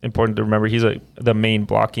also important to remember he's the main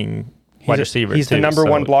blocking wide receiver. He's the too, number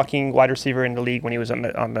so- 1 blocking wide receiver in the league when he was on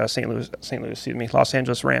the St. Louis, Los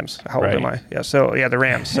Angeles Rams. How old am I? Yeah, so the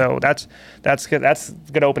Rams. So that's good. That's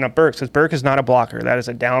going to open up Burks because Burke is not a blocker. That is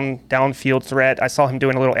a downfield threat. I saw him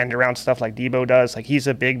doing a little end around stuff like Debo does. Like he's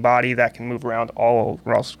a big body that can move around all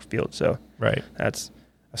across the field. So right.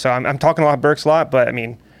 I'm talking about Burks a lot, but I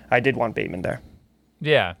mean I did want Bateman there.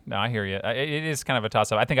 Yeah, no, I hear you. It is kind of a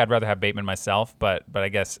toss-up. I think I'd rather have Bateman myself, but I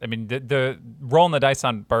guess the rolling the dice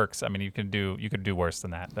on Burks. I mean, you could do worse than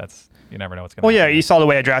that. You never know what's going to happen. Well, yeah, you saw the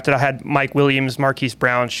way I drafted. I had Mike Williams, Marquise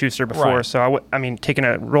Brown, Schuster before, Right. so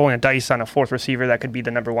rolling a dice on a 4th receiver that could be the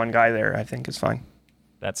number 1 guy there, I think is fine.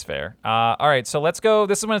 That's fair. All right, so let's go.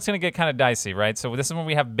 This is when it's going to get kind of dicey, right? So this is when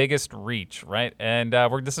we have biggest reach, right? And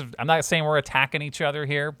I'm not saying we're attacking each other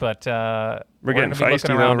here, but we're getting going to be feisty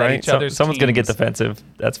looking though, around at right? each other's Someone's going to get teams. defensive.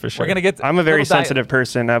 That's for sure. We're going to get. I'm a very little sensitive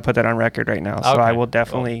person. I put that on record right now, so Okay. I will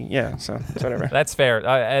definitely, so it's whatever. That's fair.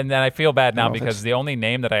 And then I feel bad now No, because thanks. the only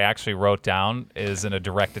name that I actually wrote down is in a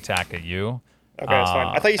direct attack at you. Okay, that's fine.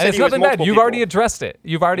 I thought you and said it's you was nothing bad. multiple You've people. already addressed it.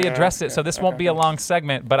 You've already Yeah, addressed it, okay, so this won't be a long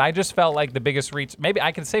segment. But I just felt like the biggest reach, maybe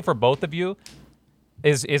I can say for both of you,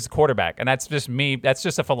 is quarterback, and that's just me. That's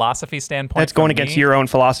just a philosophy standpoint. That's going against your own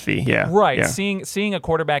philosophy, yeah. Right. Yeah. Seeing a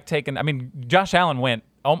quarterback taken. I mean, Josh Allen went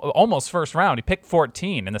almost first round. He picked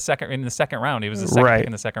 14 in the second round. He was the second pick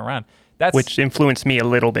in the second round. Which influenced me a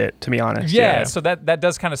little bit, to be honest. Yeah, so that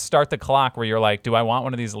does kind of start the clock where you're like, do I want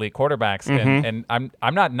one of these elite quarterbacks? And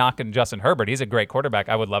I'm not knocking Justin Herbert. He's a great quarterback.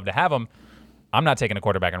 I would love to have him. I'm not taking a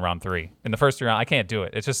quarterback in round 3. In the first round, I can't do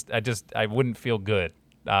it. It's just I wouldn't feel good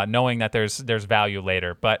knowing that there's value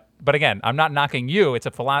later. But again, I'm not knocking you. It's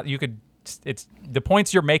a it's the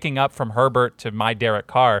points you're making up from Herbert to my Derek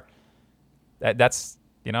Carr. That's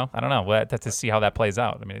I don't know. We'll have to see how that plays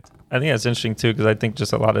out. I mean, I think that's interesting too, because I think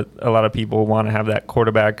just a lot of people want to have that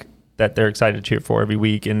quarterback that they're excited to cheer for every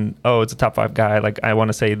week, and it's a top 5 guy. Like, I want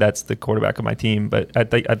to say that's the quarterback of my team, but I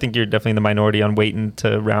think you're definitely the minority on waiting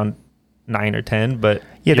to round 9 or 10 . But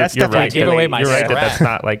yeah, that's you're definitely right. You're right that that's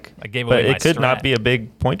not like. I gave away but my it could strat. not be a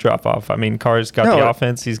big point drop off. I mean, Carr's got the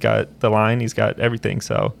offense, he's got the line, he's got everything.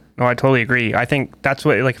 So. No, I totally agree. I think that's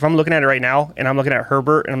what, like, if I'm looking at it right now and I'm looking at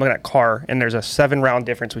Herbert and I'm looking at Carr, and there's a 7-round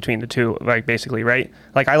difference between the two, like, basically, right?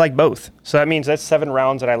 Like, I like both. So that means that's 7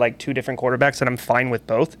 rounds that I like 2 different quarterbacks and I'm fine with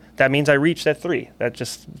both. That means I reached at 3. That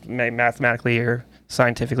just mathematically or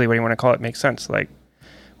scientifically, what do you want to call it, makes sense. Like,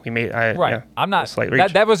 we made, right. Yeah, I'm not, slight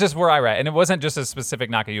reach. that was just where I read. And it wasn't just a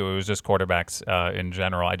specific knock at you. It was just quarterbacks in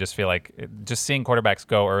general. I just feel like just seeing quarterbacks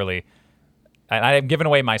go early. And I have given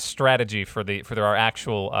away my strategy for our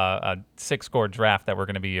actual 6-score draft that we're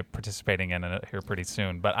going to be participating in here pretty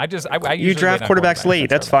soon. But I you draft quarterbacks late.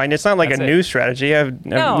 That's fine. It's not like that's a new strategy.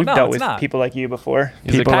 We've dealt with people like you before.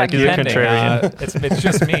 People like you, contrarian. It's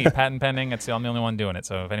just me, patent pending. I'm the only one doing it.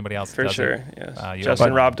 So if anybody else for does sure, it, yes.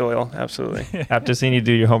 Justin Rob Doyle, absolutely. After seeing you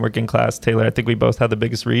do your homework in class, Taylor, I think we both had the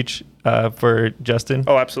biggest reach for Justin.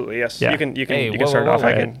 Oh, absolutely, yes. Yeah. You can start off.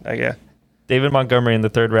 Yeah. David Montgomery in the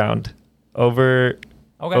 3rd round. Over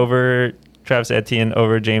Travis Etienne,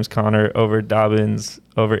 over James Conner, over Dobbins,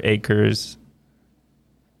 over Akers.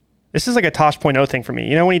 This is like a Tosh.0 thing for me.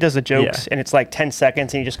 You know when he does the jokes and it's like 10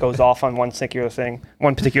 seconds and he just goes off on one particular thing?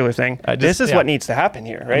 This is what needs to happen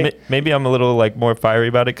here, right? Maybe I'm a little like more fiery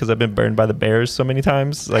about it because I've been burned by the Bears so many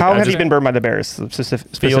times. Like, How have you been burned by the Bears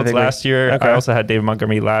specifically? Fields last year. Okay. I also had David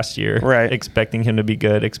Montgomery last year. Right. Expecting him to be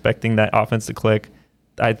good, expecting that offense to click.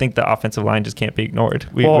 I think the offensive line just can't be ignored.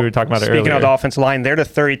 We were talking about it earlier. Speaking of the offensive line, they're the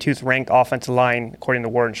 32th ranked offensive line according to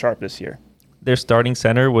Warren Sharp this year. Their starting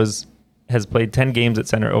center has played 10 games at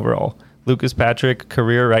center overall. Lucas Patrick,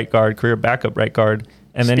 career right guard, career backup right guard,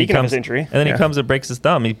 and then he comes and breaks his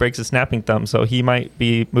thumb. He breaks his snapping thumb, so he might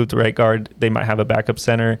be moved to right guard. They might have a backup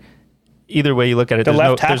center. Either way you look at it,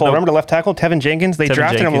 remember the left tackle, Tevin Jenkins? They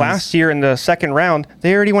drafted him last year in the 2nd round.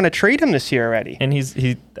 They already want to trade him this year already. And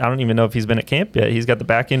I don't even know if he's been at camp yet. He's got the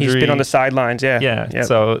back injury. He's been on the sidelines, yeah. Yeah.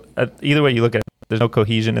 So either way you look at it, there's no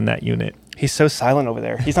cohesion in that unit. He's so silent over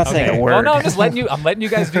there. He's not saying a word. Well, no, I'm letting you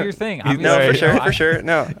guys do your thing. For sure.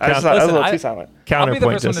 No, I was a little too silent. I'll be the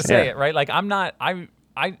first one to say it, right? Like,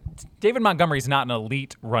 David Montgomery's not an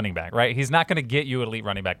elite running back, right? He's not going to get you elite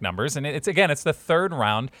running back numbers. And it's the 3rd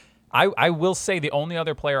round. I will say the only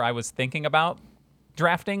other player I was thinking about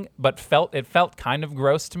drafting, but it felt kind of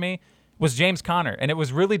gross to me, was James Conner, and it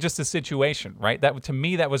was really just a situation, right? That to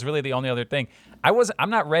me, that was really the only other thing. I'm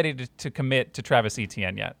not ready to commit to Travis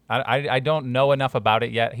Etienne yet. I don't know enough about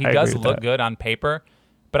it yet. He does look good on paper,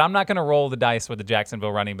 but I'm not going to roll the dice with the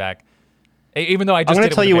Jacksonville running back. Even though I'm going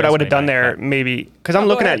to tell you what I would have done there, maybe, because I'm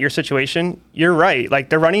looking at your situation. You're right. Like,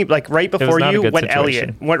 they're running, like, right before you went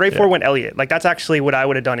Elliott. Went Elliott. Like, that's actually what I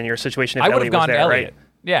would have done in your situation if Elliott was there, Elliott. right?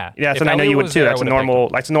 Yeah. Yeah, so I know you would too. That's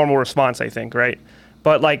a normal response, I think, right?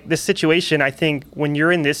 But, like, this situation, I think when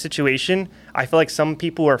you're in this situation, I feel like some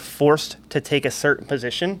people are forced to take a certain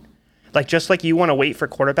position. Like, just like you want to wait for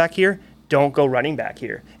quarterback here, don't go running back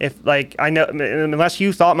here. If, like, I know, unless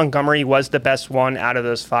you thought Montgomery was the best one out of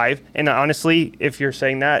those 5, and honestly, if you're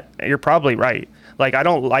saying that, you're probably right. Like, I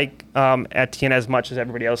don't like Etienne as much as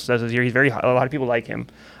everybody else does this year. He's a lot of people like him.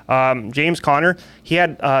 James Conner, he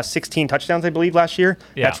had 16 touchdowns, I believe, last year.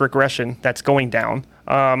 Yeah. That's regression. That's going down.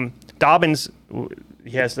 Dobbins,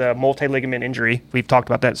 he has a multi-ligament injury. We've talked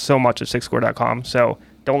about that so much at SixScore.com, so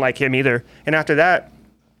don't like him either. And after that,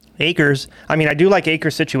 Akers, I mean, I do like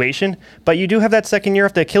Akers' situation, but you do have that 2nd year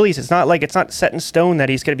of the Achilles. It's not set in stone that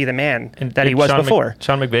he's going to be the man that he was before.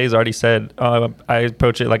 Sean McVay's already said, I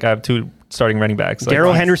approach it like I have 2 starting running backs. Like,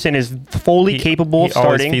 Darrell Henderson is fully capable of starting.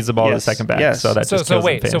 He always feeds the ball to the second back. Yes. So that just kills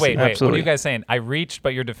wait. Absolutely. What are you guys saying? I reached,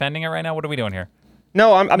 but you're defending it right now? What are we doing here?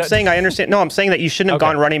 No, I'm saying I understand. No, I'm saying that you shouldn't have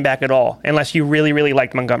gone running back at all unless you really, really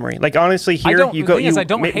liked Montgomery. Like, honestly, here you go. I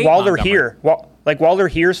don't hate Waller Montgomery. here. Waller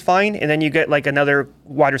here's fine, and then you get like another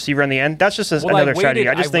wide receiver on the end. That's just another strategy.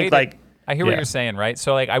 I just think like. I hear what you're saying, right?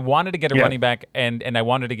 So like I wanted to get a running back and I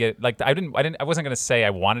wanted to get like I wasn't going to say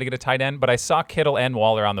I wanted to get a tight end, but I saw Kittle and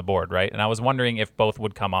Waller on the board, right? And I was wondering if both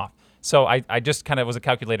would come off. So I just kind of was a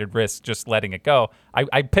calculated risk just letting it go.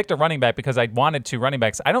 I picked a running back because I wanted 2 running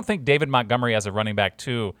backs. I don't think David Montgomery as a running back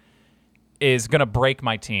too is going to break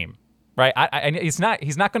my team, right? He's not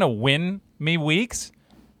going to win me weeks,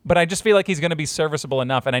 but I just feel like he's going to be serviceable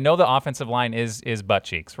enough. And I know the offensive line is butt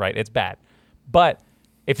cheeks, right? It's bad. But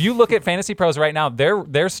If you look at Fantasy Pros right now,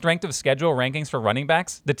 their strength of schedule rankings for running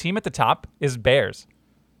backs, the team at the top is Bears.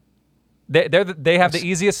 They have the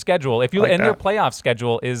easiest schedule. If you like their playoff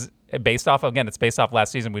schedule is based off, again, it's based off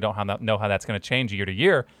last season. We don't know how that's going to change year to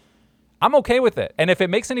year. I'm okay with it. And if it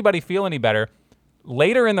makes anybody feel any better,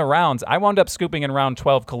 later in the rounds, I wound up scooping in round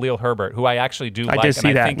 12 Khalil Herbert, who I actually do like. I did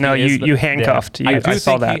see that. No, you handcuffed. Yeah. I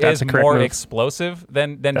saw think that. He That's is more explosive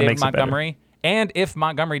than David Montgomery. And if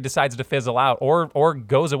Montgomery decides to fizzle out or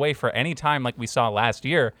goes away for any time like we saw last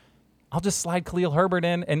year, I'll just slide Khalil Herbert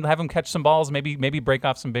in and have him catch some balls, maybe break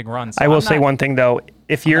off some big runs. So I will say one thing, though.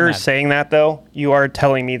 If you're saying that, though, you are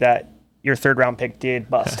telling me that your third-round pick did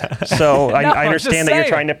bust. So no, I understand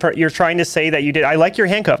that you're trying to say that you did. I like your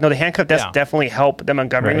handcuff. No, the handcuff does definitely help the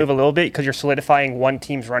Montgomery move a little bit because you're solidifying one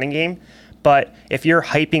team's running game. But if you're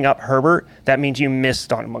hyping up Herbert, that means you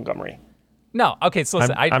missed on Montgomery. No, okay. So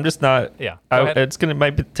listen, I'm just not. Yeah,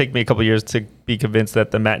 might take me a couple years to be convinced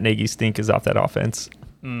that the Matt Nagy stink is off that offense.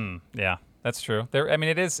 Yeah, that's true.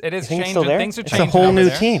 It is changing. Things are changing. It's a whole new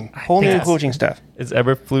team, whole new coaching staff. Is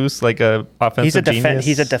Eberflus like a offensive genius?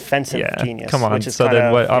 He's a defensive genius. Come on. So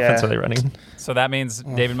then what offense are they running? So that means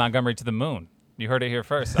David Montgomery to the moon. You heard it here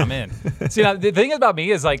first. I'm in. See, now the thing about me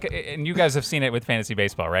is and you guys have seen it with fantasy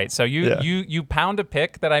baseball, right? So you pound a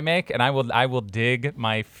pick that I make, and I will dig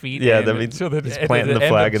my feet. Yeah, that means he's planting the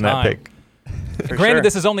flag in that pick. Granted,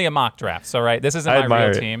 this is only a mock draft, so right, this isn't my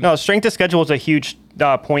real team. No, strength of schedule is a huge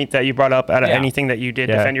point that you brought up out of anything that you did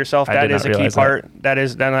defend yourself. That is a key part.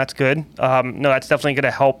 That's good. No, that's definitely going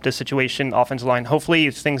to help the situation, offensive line. Hopefully,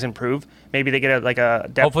 things improve. Maybe they get a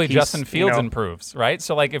depth Hopefully, piece, Justin Fields improves, right?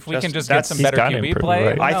 So, if we can just get some better QB play,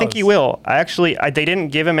 right? I think he will. They didn't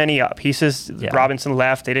give him any pieces. Robinson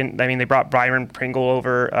left. They didn't. They brought Byron Pringle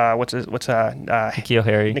over. N'Keal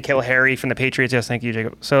Harry. N'Keal Harry from the Patriots. Yes, thank you,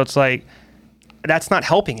 Jacob. So it's that's not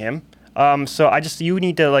helping him. So you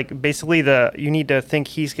need to think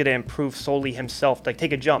he's going to improve solely himself,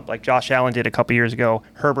 take a jump like Josh Allen did a couple years ago.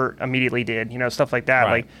 Herbert immediately did, stuff like that.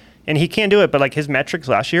 Right. And he can do it, but his metrics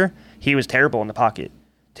last year, he was terrible in the pocket.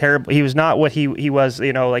 Terrible. He was not what he was.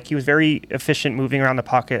 He was very efficient moving around the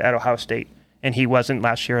pocket at Ohio State, and he wasn't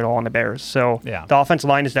last year at all on the Bears. So the offensive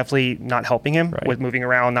line is definitely not helping him with moving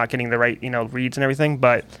around, not getting the right reads and everything.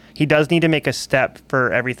 But he does need to make a step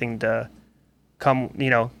for everything to come,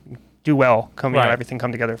 do well, everything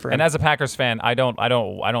come together for him. And as a Packers fan, I don't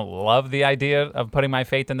love the idea of putting my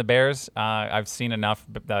faith in the Bears. I've seen enough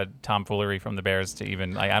tomfoolery from the Bears to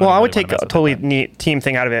even. I would take a totally neat team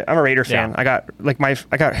thing out of it. I'm a Raider fan. I got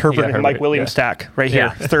Herbert and Mike Williams stack right here,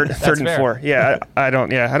 third and four. Yeah, I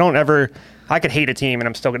don't ever. I could hate a team, and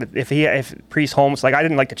I'm still gonna. If Priest Holmes, I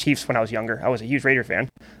didn't like the Chiefs when I was younger. I was a huge Raider fan,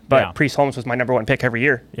 but Priest Holmes was my number one pick every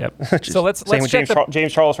year. Yep. So let's check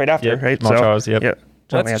James Charles right after, right? Charles. Yep.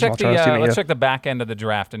 Let's check the back end of the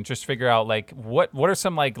draft and just figure out what are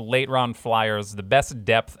some late round flyers, the best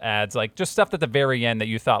depth adds, just stuff at the very end that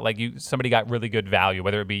you thought somebody got really good value,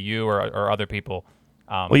 whether it be you or other people.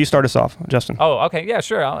 Well, you start us off, Justin. Oh, okay, yeah,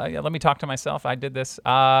 sure. Let me talk to myself. I did this.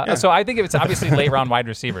 So I think it's obviously late round wide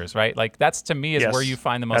receivers, right? That's to me is where you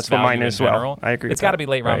find the most value in general. I agree. It's got to be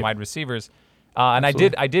late round wide receivers. And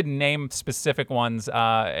I did name specific ones,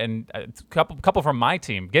 and a couple from my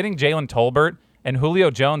team. Getting Jalen Tolbert and Julio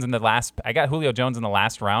Jones I got Julio Jones in the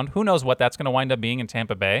last round. Who knows what that's going to wind up being in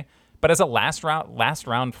Tampa Bay? But as a last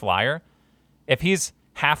round flyer, if he's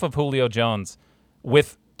half of Julio Jones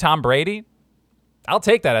with Tom Brady, I'll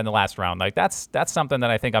take that in the last round. That's something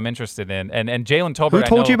that I think I'm interested in. And Jalen Tolbert. Who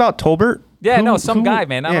told you about Tolbert? Yeah, some guy,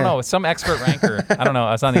 man. I don't know. Some expert ranker. I don't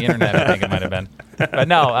know. It's on the internet. I think it might have been. But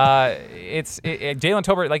no, it's Jalen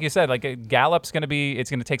Tolbert. Like you said, Gallup's going to be.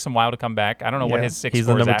 It's going to take some while to come back. I don't know what his 6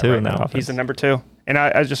 score is at right now. He's the number 2. And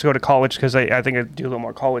I just go to college because I think I do a little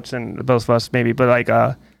more college than both of us maybe.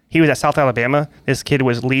 But he was at South Alabama. This kid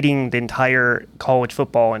was leading the entire college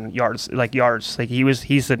football in yards.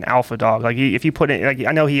 He's an alpha dog. If you put it,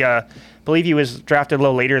 I know believe he was drafted a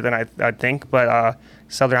little later than I'd think, but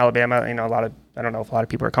Southern Alabama, I don't know if a lot of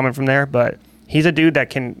people are coming from there, but he's a dude that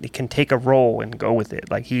can take a role and go with it.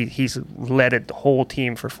 He's led the whole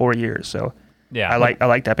team for 4 years. So yeah, I like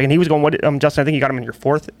that pick. And he was going, Justin, I think you got him in your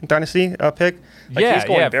 4th dynasty pick. He's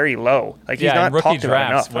going very low. He's not rookie talked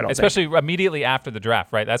drafts, about enough, especially immediately after the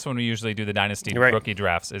draft, right? That's when we usually do the dynasty rookie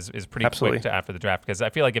drafts. Is pretty quick to after the draft, because I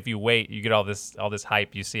feel like if you wait, you get all this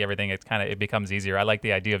hype, you see everything. It becomes easier. I like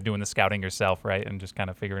the idea of doing the scouting yourself, right, and just kind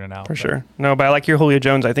of figuring it out. For sure. No, but I like your Julio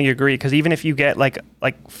Jones. I think you agree, because even if you get like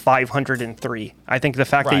 503, I think the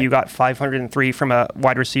fact that you got 503 from a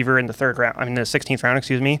wide receiver in the 3rd round, the 16th round,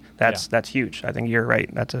 that's huge. which I think you're right.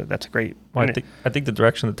 That's a great. Well, I think the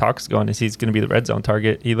direction the talk is going is he's going to be the red zone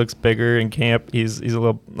target. He looks bigger in camp. He's a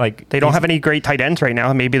little like they don't have any great tight ends right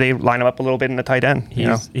now. Maybe they line him up a little bit in the tight end.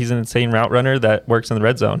 He's an insane route runner that works in the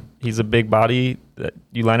red zone. He's a big body that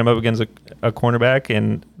you line him up against a cornerback,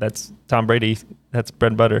 and that's Tom Brady. That's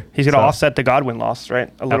bread and butter. He's going to offset the Godwin loss,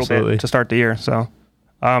 right? A little bit to start the year. So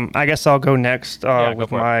I guess I'll go next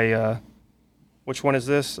with my. Which one is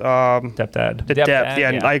this? Depth ad. The depth.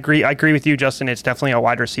 Yeah, I agree with you, Justin. It's definitely a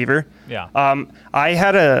wide receiver. Yeah. I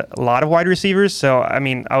had a lot of wide receivers, so I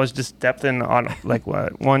mean, I was just depthing on like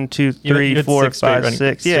what 1, 2, 3, 4, 5,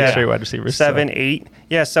 6. Yeah, 6 straight wide receivers. 7, 8.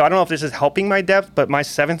 Yeah. So I don't know if this is helping my depth, but my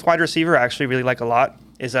 7th wide receiver I actually really like a lot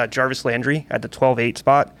is Jarvis Landry at the 12-8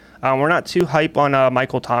 spot. We're not too hype on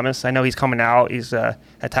Michael Thomas. I know he's coming out. He's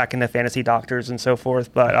attacking the fantasy doctors and so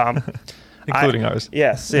forth, but. Including ours.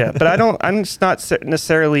 Yes, yeah. But I'm just not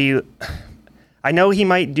necessarily. I know he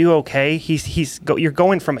might do okay. You're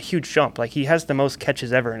going from a huge jump. Like he has the most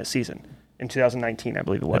catches ever in a season in 2019, I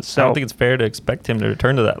believe it was. So I don't think it's fair to expect him to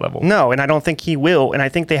return to that level. No, and I don't think he will. And I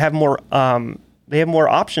think they have more. They have more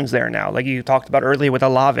options there now. Like you talked about earlier with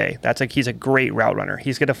Olave. He's a great route runner.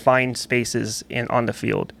 He's going to find spaces on the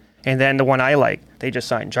field. And then the one I like, they just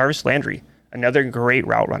signed Jarvis Landry. Another great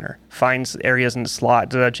route runner, finds areas in the slot.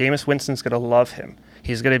 Jameis Winston's going to love him.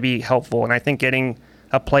 He's going to be helpful. And I think getting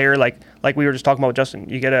a player like we were just talking about with Justin,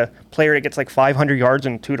 you get a player that gets like 500 yards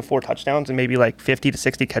and 2 to 4 touchdowns and maybe like 50 to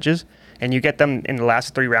 60 catches, and you get them in the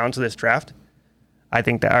last 3 rounds of this draft. I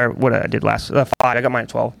think that what I did last 5, I got mine at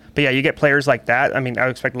 12. But yeah, you get players like that. I mean, I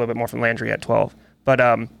would expect a little bit more from Landry at 12.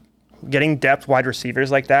 But getting depth wide receivers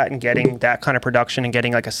like that and getting that kind of production and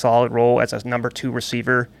getting like a solid role as a number 2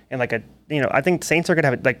 receiver and like I think Saints are going to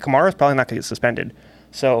have it. Like Kamara's probably not going to get suspended.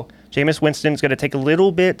 So Jameis Winston's going to take a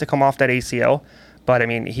little bit to come off that ACL. But I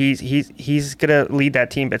mean, he's going to lead that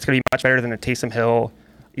team. It's going to be much better than a Taysom Hill,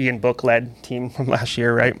 Ian Book led team from last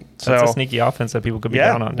year, right? That's a sneaky offense that people could be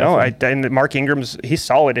down on. No, and Mark Ingram's he's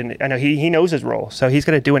solid, and I know he knows his role, so he's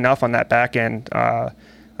going to do enough on that back end. So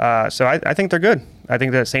I think they're good. I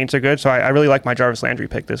think the Saints are good. So I really like my Jarvis Landry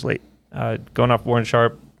pick this late. Going off Warren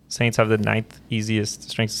Sharp, Saints have the 9th easiest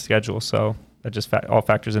strength of schedule, so that just all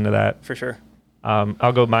factors into that. For sure.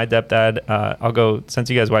 I'll go my depth ad. I'll go, since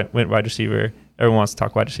you guys went wide receiver, everyone wants to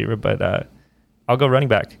talk wide receiver, but I'll go running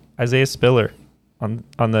back. Isaiah Spiller on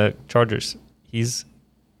the Chargers.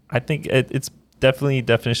 I think it's definitely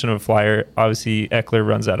definition of a flyer. Obviously, Eckler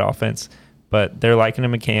runs that offense, but they're liking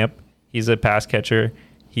him in camp. He's a pass catcher.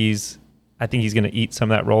 I think he's going to eat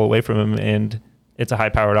some of that role away from him, and it's a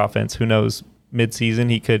high-powered offense. Who knows? Mid-season,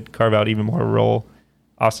 he could carve out even more role.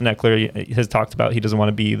 Austin Eckler has talked about he doesn't want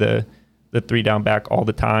to be the 3-down back all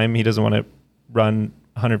the time. He doesn't want to run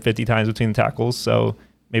 150 times between the tackles, so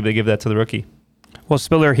maybe they give that to the rookie. Well,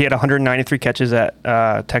 Spiller, he had 193 catches at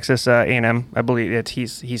Texas A&M. I believe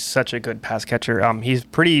he's such a good pass catcher. He's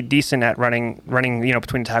pretty decent at running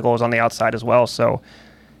between tackles on the outside as well. So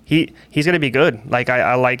he's going to be good. Like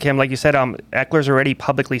I like him. Like you said, Eckler's already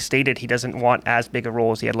publicly stated he doesn't want as big a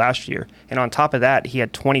role as he had last year. And on top of that, he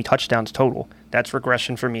had 20 touchdowns total. That's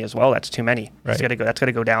regression for me as well. That's too many. Right. That's got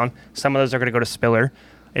to go down. Some of those are going to go to Spiller.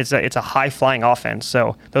 It's a high flying offense.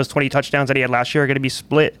 So those 20 touchdowns that he had last year are going to be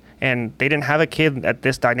split. And they didn't have a kid at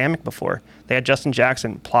this dynamic before. They had Justin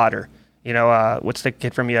Jackson, Plotter. What's the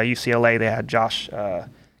kid from UCLA? They had Josh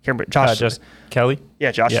Kelly.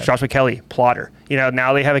 Yeah, Joshua Kelly, Plotter.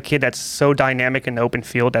 Now they have a kid that's so dynamic in the open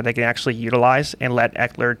field that they can actually utilize and let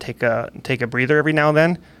Eckler take a breather every now and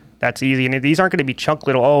then. That's easy. And these aren't going to be chunk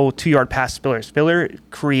little 2-yard pass Spiller. Spiller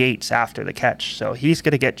creates after the catch, so he's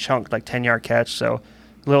going to get chunked like 10-yard catch. So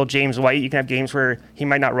little James White, you can have games where he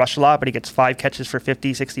might not rush a lot, but he gets 5 catches for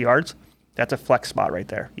 50, 60 yards. That's a flex spot right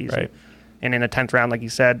there. Easy. Right. And in the 10th round, like you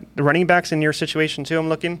said, the running backs in your situation too, I'm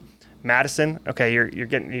looking. Madison, okay,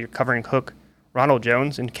 you're covering Hook. Ronald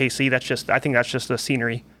Jones and KC, I think that's just the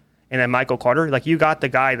scenery. And then Michael Carter, like you got the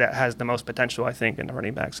guy that has the most potential, I think, in the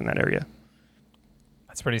running backs in that area.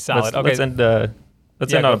 That's pretty solid. Let's end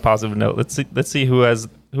on a positive note. Let's see who had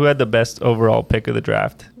the best overall pick of the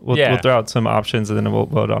draft. We'll throw out some options and then we'll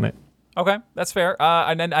vote on it. Okay, that's fair.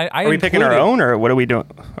 And then are we picking our own, or what are we doing?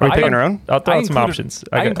 Are we picking our own? I'll throw out some options.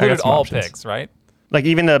 I included all options. Picks, right? Like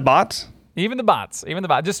even the bots? Even the bots.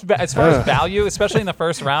 Just as far as value, especially in the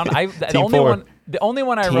first round. The only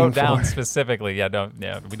one I wrote down specifically. We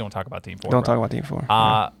don't talk about Team 4. Don't talk about Team 4.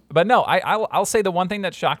 But no, I'll say the one thing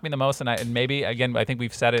that shocked me the most, and maybe again, I think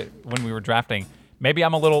we've said it when we were drafting. Maybe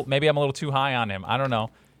I'm a little too high on him. I don't know.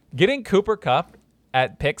 Getting Cooper Kupp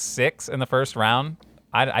at pick 6 in the first round,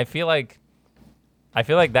 I feel like I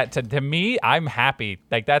feel like that to me, I'm happy.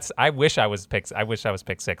 Like I wish I was pick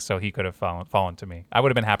 6, so he could have fallen to me. I would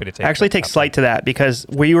have been happy to take. I actually take slight to that because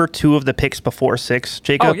we were 2 of the picks before 6,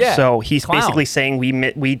 Jacob. Oh, yeah. So he's basically saying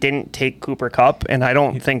we didn't take Cooper Kupp, and I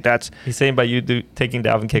don't think that's. He's saying by you taking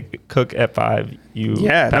Dalvin Cook at 5, you.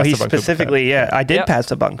 He specifically. I did pass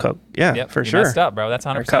up on Cook. Yeah, for sure. Messed up, bro. That's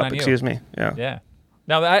 100% on you. Excuse me. Yeah. Yeah.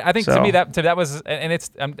 No, I think to me that was, and it's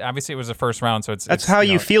obviously it was the first round, so that's how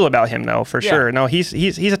you feel about him, though, for sure. No, he's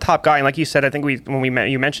a top guy, and like you said, I think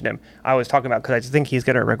you mentioned him, I was talking about because I think he's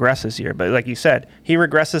going to regress this year. But like you said, he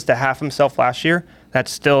regresses to half himself last year.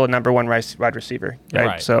 That's still a number 1 wide receiver,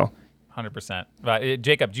 right? So, 100%.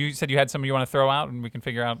 Jacob, you said you had somebody you want to throw out, and we can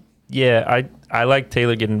figure out. Yeah, I like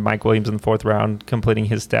Taylor getting Mike Williams in the 4th round, completing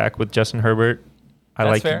his stack with Justin Herbert. I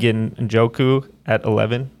like getting Njoku at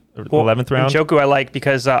 11. 11th round. Njoku I like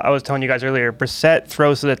because I was telling you guys earlier, Brissett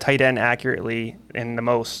throws to the tight end accurately in the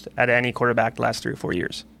most at any quarterback the last 3 or 4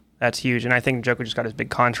 years. That's huge. And I think Njoku just got his big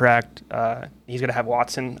contract. He's going to have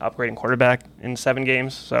Watson upgrading quarterback in 7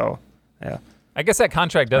 games. So, yeah. I guess that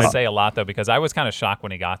contract does say a lot, though, because I was kind of shocked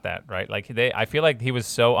when he got that, right? Like, I feel like he was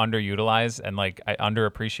so underutilized and, like,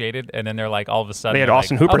 underappreciated. And then they're like, all of a sudden. They had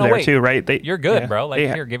Austin Hooper there, too, right? You're good, bro. Like,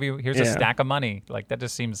 here's a stack of money. Like, that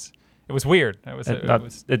just seems. It was weird.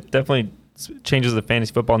 It definitely changes the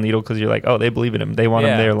fantasy football needle because you're like, oh, they believe in him. They want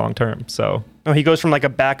him there long term. So he goes from like a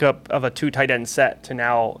backup of a 2 tight end set to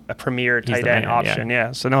now a premier tight end option.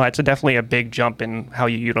 Yeah. So no, it's definitely a big jump in how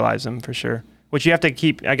you utilize him for sure. Which you have to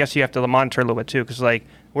keep. I guess you have to monitor a little bit too, because like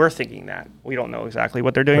we're thinking that we don't know exactly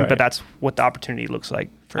what they're doing, but that's what the opportunity looks like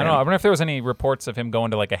for him. I don't know. I wonder if there was any reports of him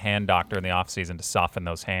going to like a hand doctor in the offseason to soften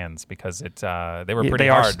those hands because they were pretty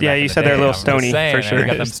hard. Yeah, you said they're a little stony for sure. They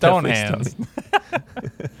got them stone hands.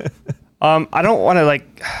 I don't want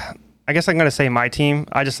to I guess I'm going to say my team.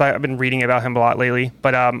 I've been reading about him a lot lately,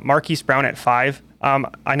 but Marquise Brown at 5.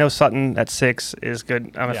 I know Sutton at 6 is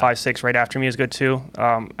good. At 5-6 right after me is good too.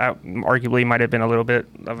 Arguably might have been a little bit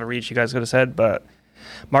of a reach you guys could have said, but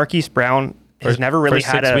Marquise Brown has never really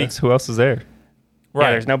had 6 weeks. Who else is there? Right.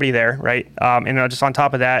 Yeah, there's nobody there, right? And just on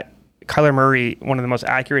top of that, Kyler Murray, one of the most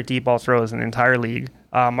accurate deep ball throws in the entire league.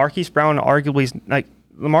 Marquise Brown arguably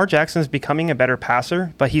Lamar Jackson is becoming a better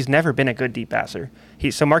passer, but he's never been a good deep passer.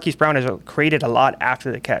 So Marquise Brown has created a lot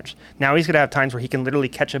after the catch. Now he's going to have times where he can literally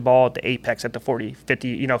catch a ball at the apex at the 40,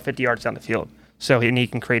 50, 50 yards down the field. So he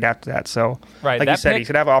can create after that. So like you said, he's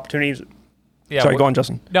going to have opportunities. Yeah, sorry, go on,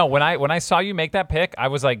 Justin. No, when I saw you make that pick, I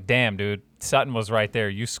was like, damn, dude, Sutton was right there.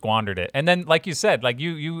 You squandered it. And then, like you said, like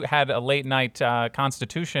you had a late night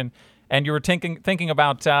constitution, and you were thinking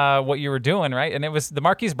about what you were doing, right? And it was the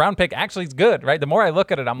Marquise Brown pick actually is good, right? The more I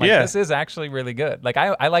look at it, I'm like, this is actually really good. Like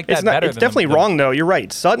I like that better. It's definitely wrong though. You're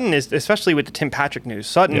right. Sutton is, especially with the Tim Patrick news.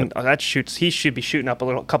 Sutton he should be shooting up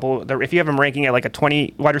a couple. If you have him ranking at like a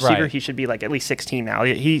 20 wide receiver, he should be like at least 16 now.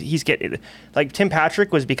 He's getting like Tim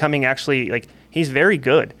Patrick was becoming actually like he's very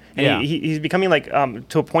good. And he's becoming like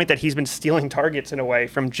to a point that he's been stealing targets in a way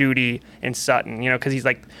from Jeudy and Sutton, because he's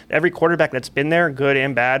like every quarterback that's been there, good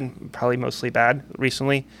and bad, probably mostly bad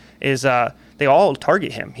recently, is they all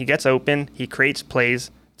target him. He gets open, he creates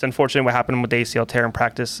plays. It's unfortunate what happened with the ACL tear in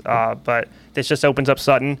practice, but this just opens up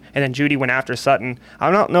Sutton. And then Jeudy went after Sutton.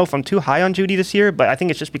 I don't know if I'm too high on Jeudy this year, but I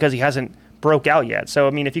think it's just because he hasn't broke out yet. So, I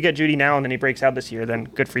mean, if you get Jeudy now and then he breaks out this year, then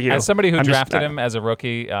good for you. As somebody who drafted him as a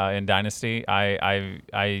rookie in Dynasty,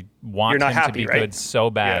 I want him to be good so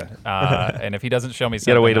bad. And if he doesn't show me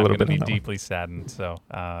something, I'm going to be deeply saddened. So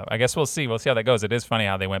I guess we'll see. We'll see how that goes. It is funny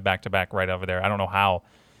how they went back-to-back right over there. I don't know how.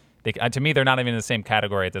 To me, they're not even in the same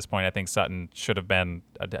category at this point. I think Sutton should have been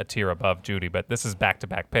a tier above Jeudy, but this is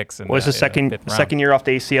back-to-back picks. It's the second year off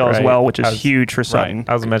the ACL as well, which is huge for Sutton. Right.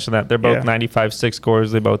 I was mentioning that. They're both 95-6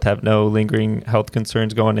 scores. They both have no lingering health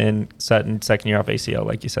concerns going in. Sutton, second year off ACL,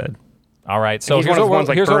 like you said. All right. So he's one of the ones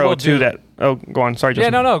like Burrow, too, that – oh, go on. Sorry,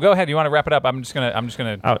 Justin. Yeah, no, go ahead. You want to wrap it up? I'm just gonna.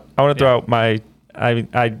 I want to throw out my – I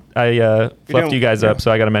fluffed you guys up,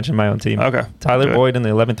 so I got to mention my own team. Okay. Tyler Boyd in the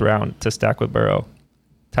 11th round to stack with Burrow.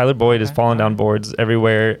 Tyler Boyd is falling down boards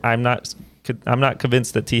everywhere. I'm not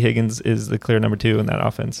convinced that T. Higgins is the clear number 2 in that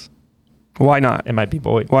offense. Why not? It might be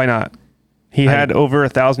Boyd. Why not? He had over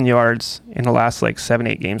 1,000 yards in the last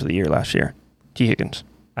 7-8 games of the year last year. T. Higgins.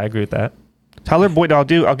 I agree with that. Tyler Boyd, I'll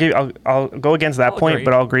go against that point,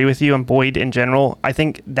 but I'll agree with you on Boyd in general. I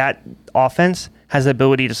think that offense has the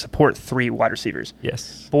ability to support 3 wide receivers.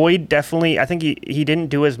 Yes. Boyd definitely. I think he didn't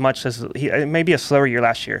do as much as maybe a slower year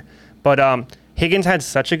last year, but Higgins had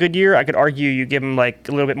such a good year. I could argue you give him like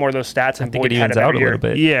a little bit more of those stats, and Boyd had a better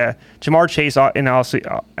year. Yeah, Jamar Chase and also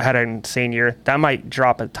had an insane year. That might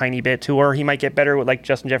drop a tiny bit too, or he might get better with like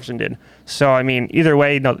Justin Jefferson did. So I mean, either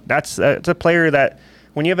way, no, it's a player that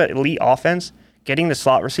when you have an elite offense, getting the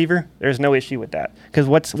slot receiver, there's no issue with that. Because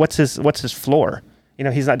what's his floor? You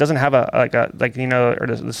know, doesn't have or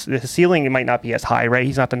the ceiling might not be as high, right?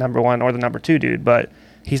 He's not the number 1 or the number 2 dude, but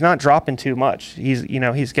he's not dropping too much. He's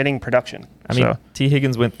getting production. I mean, T.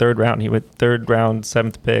 Higgins went 3rd round. He went 3rd round,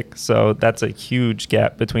 7th pick. So that's a huge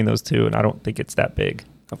gap between those two, and I don't think it's that big.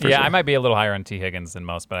 Yeah, sure. I might be a little higher on T. Higgins than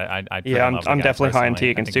most, but I'm definitely high on T.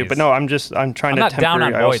 Higgins too. But no, I'm trying to not down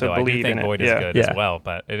on Boyd, I also though. believe I do think Boyd is good as well,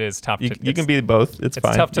 but it is tough. You can be both. It's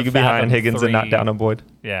fine. You can be high on Higgins and not down on Boyd.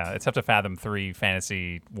 Yeah, it's tough to fathom 3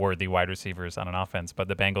 fantasy-worthy wide receivers on an offense, but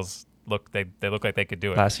the Bengals look like they could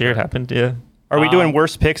do it. Last year it happened, yeah. Are we doing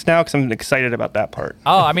worst picks now? Because I'm excited about that part.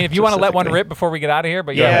 Oh, I mean, if you want to let one rip before we get out of here,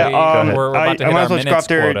 but we're about to hit our minutes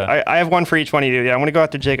quota. I have one for each one of you. Yeah, I'm going to go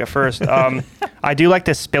out to Jacob first. I do like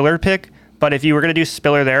the Spiller pick, but if you were going to do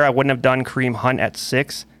Spiller there, I wouldn't have done Kareem Hunt at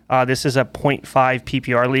 6. This is a 0.5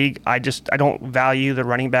 PPR league. I don't value the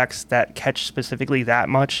running backs that catch specifically that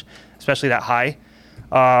much, especially that high.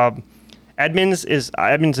 Edmonds is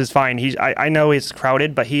fine. I know it's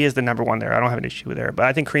crowded, but he is the number 1 there. I don't have an issue with there. But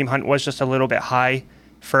I think Kareem Hunt was just a little bit high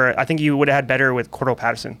I think you would have had better with Cordell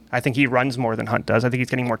Patterson. I think he runs more than Hunt does. I think he's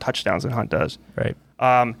getting more touchdowns than Hunt does. Right.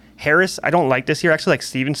 Harris, I don't like this year. I actually like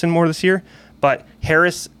Stevenson more this year. But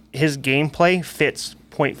Harris, his gameplay fits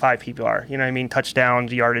 0.5 PPR. You know what I mean?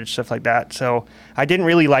 Touchdowns, yardage, stuff like that. So I didn't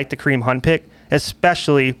really like the Kareem Hunt pick,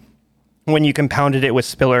 especially when you compounded it with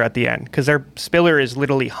Spiller at the end, because Spiller is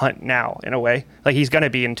literally Hunt now in a way. Like he's going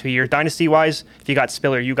to be in 2 years. Dynasty-wise, if you got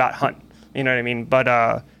Spiller, you got Hunt. You know what I mean? But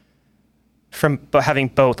having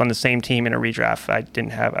both on the same team in a redraft, I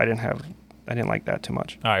didn't like that too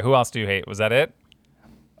much. All right, who else do you hate? Was that it?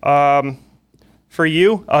 For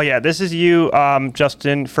you, this is you,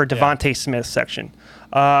 Justin, for Devontae Smith section.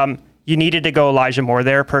 You needed to go Elijah Moore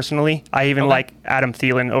there, personally. I even like Adam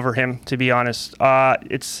Thielen over him, to be honest.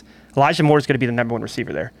 Elijah Moore is going to be the number 1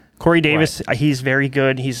 receiver there. Corey Davis, he's very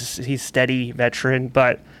good. He's steady, veteran.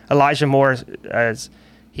 But Elijah Moore,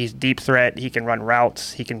 he's deep threat. He can run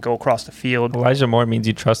routes. He can go across the field. Elijah Moore means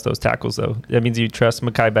you trust those tackles, though. That means you trust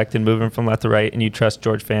Mekhi Becton moving from left to right, and you trust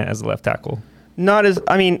George Fant as a left tackle.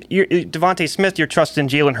 Devontae Smith, you're trusting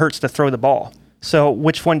Jalen Hurts to throw the ball. So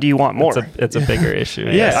which one do you want more? It's a bigger issue.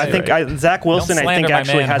 I think Zach Wilson,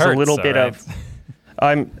 actually has a little bit of...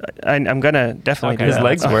 I'm gonna definitely do his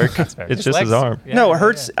legs work. It's just his arm. Yeah, no, it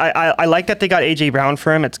hurts. I like that they got AJ Brown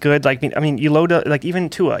for him. It's good. You load even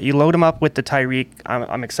Tua. You load him up with the Tyreek.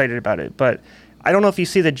 I'm excited about it. But I don't know if you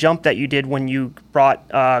see the jump that you did when you brought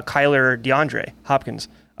Kyler DeAndre Hopkins.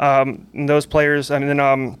 Those players.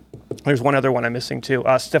 There's one other one I'm missing too.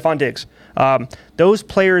 Stephon Diggs. Those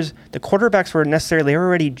players, the quarterbacks they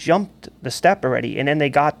already jumped the step already, and then they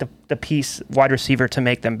got the piece wide receiver to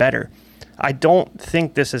make them better. I don't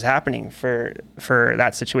think this is happening for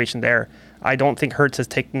that situation there. I don't think Hurts has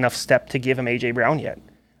taken enough step to give him A.J. Brown yet.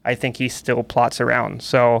 I think he still plots around.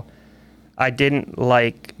 So I didn't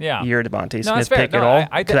like your Devontae Smith pick at all,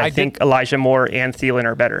 because I think Elijah Moore and Thielen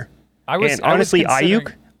are better. Honestly,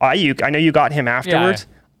 Ayuk, I know you got him afterwards.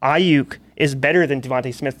 Yeah. Ayuk is better than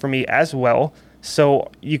Devontae Smith for me as well. So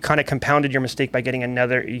you kind of compounded your mistake by getting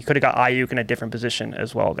another. You could have got Ayuk in a different position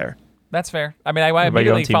as well there. That's fair. I mean, I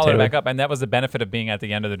immediately followed it back up, and that was the benefit of being at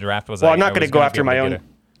the end of the draft. I'm not going to go after my own.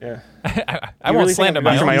 Yeah, I won't slander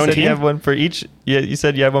my own team. You have one for each. Yeah, you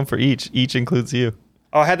said you have one for each. Each includes you.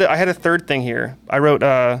 Oh, I had a third thing here. I wrote,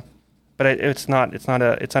 but it's not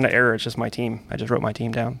an error. It's just my team. I just wrote my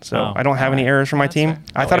team down, so I don't have any errors for my team.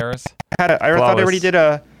 I thought I already did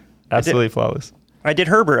absolutely flawless. I did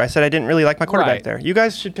Herbert. I said I didn't really like my quarterback there. You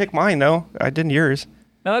guys should pick mine though. I did yours.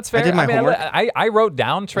 No, that's fair. I wrote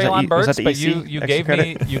down Treylon Burks, but you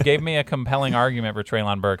gave me a compelling argument for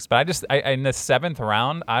Treylon Burks. But in the 7th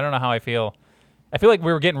round, I don't know how I feel. I feel like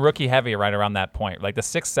we were getting rookie heavy right around that point. Like the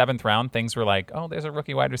 6th, 7th round, things were like, oh, there's a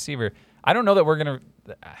rookie wide receiver. I don't know that we're gonna.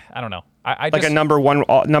 I don't know. I like a number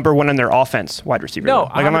one in their offense wide receiver. No,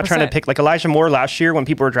 like 100%. I'm not trying to pick like Elijah Moore last year when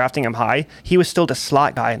people were drafting him high. He was still the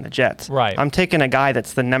slot guy in the Jets. Right. I'm taking a guy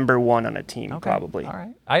that's the number 1 on a team probably. All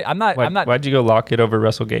right. I'm not. Why'd you go Lockett over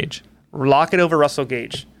Russell Gage? Lockett over Russell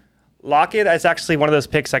Gage. Lockett is actually one of those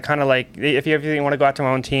picks I kind of like. If you want to go out to my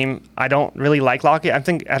own team, I don't really like Lockett. I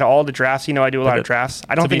think at all the drafts, I do a lot of drafts.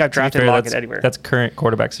 I don't think I've drafted Lockett anywhere. That's current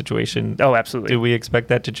quarterback situation. Oh, absolutely. Do we expect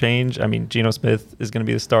that to change? I mean, Geno Smith is going to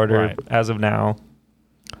be the starter as of now.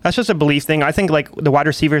 That's just a belief thing. I think like the wide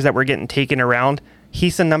receivers that we're getting taken around,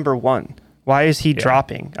 he's the number 1. Why is he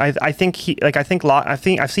dropping? I think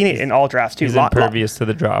I've seen it in all drafts too. He's impervious to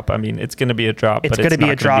the drop. I mean, it's going to be a drop, but it's not going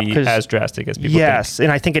to be as drastic as people think. Yes,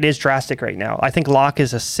 and I think it is drastic right now. I think Locke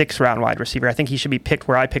is a 6th-round wide receiver. I think he should be picked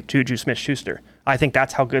where I picked Juju Smith-Schuster. I think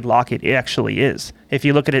that's how good Locke it actually is. If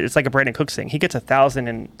you look at it, it's like a Brandon Cooks thing. He gets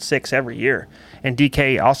 1,006 every year, and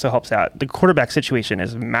DK also helps out. The quarterback situation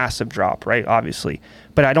is a massive drop, right? Obviously,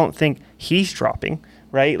 but I don't think he's dropping,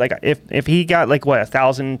 right? Like if he got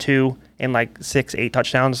 1,002 and 6-8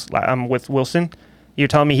 touchdowns with Wilson, you're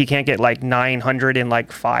telling me he can't get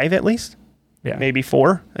 905 at least? Yeah, maybe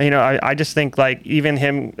 4. I just think even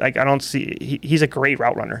him, I don't see. He's a great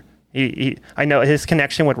route runner. I know his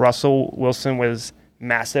connection with Russell Wilson was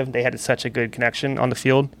massive. They had such a good connection on the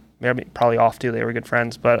field. Probably off too. They were good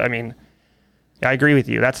friends. But I mean, I agree with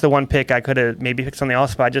you. That's the one pick I could have maybe picked something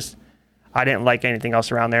else, but I didn't like anything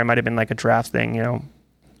else around there. It might have been a draft thing,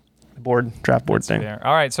 draft board thing.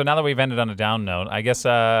 All right. So now that we've ended on a down note, I guess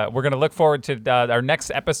we're going to look forward to our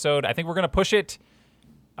next episode. I think we're going to push it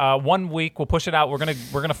 1 week. We'll push it out. We're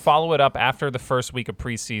gonna follow it up after the first week of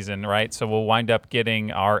preseason, right? So we'll wind up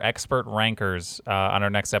getting our expert rankers on our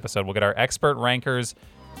next episode. We'll get our expert rankers,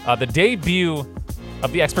 the debut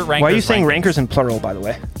of the expert rankers. Why are you saying rankers in plural, by the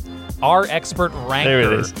way? Our expert ranker. There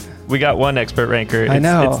it is. We got one expert ranker. I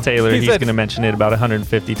know. It's Taylor. He's going to mention it about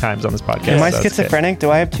 150 times on this podcast. Am I schizophrenic? Do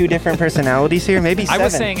I have 2 different personalities here? Maybe 7. I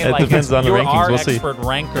was saying it depends on the rankings. Our we'll see. expert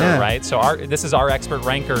ranker, right? So this is our expert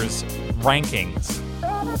rankers rankings.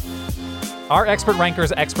 Our expert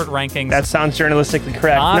rankers, expert rankings. That sounds journalistically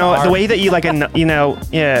correct. No, the way that you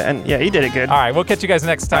you did it good. All right, we'll catch you guys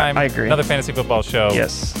next time. I agree. Another fantasy football show.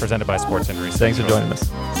 Yes. Presented by Sports Injury Thanks for joining us.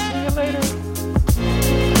 See you later.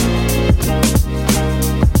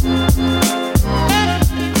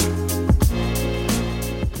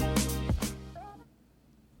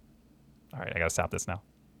 All right, I gotta stop this now.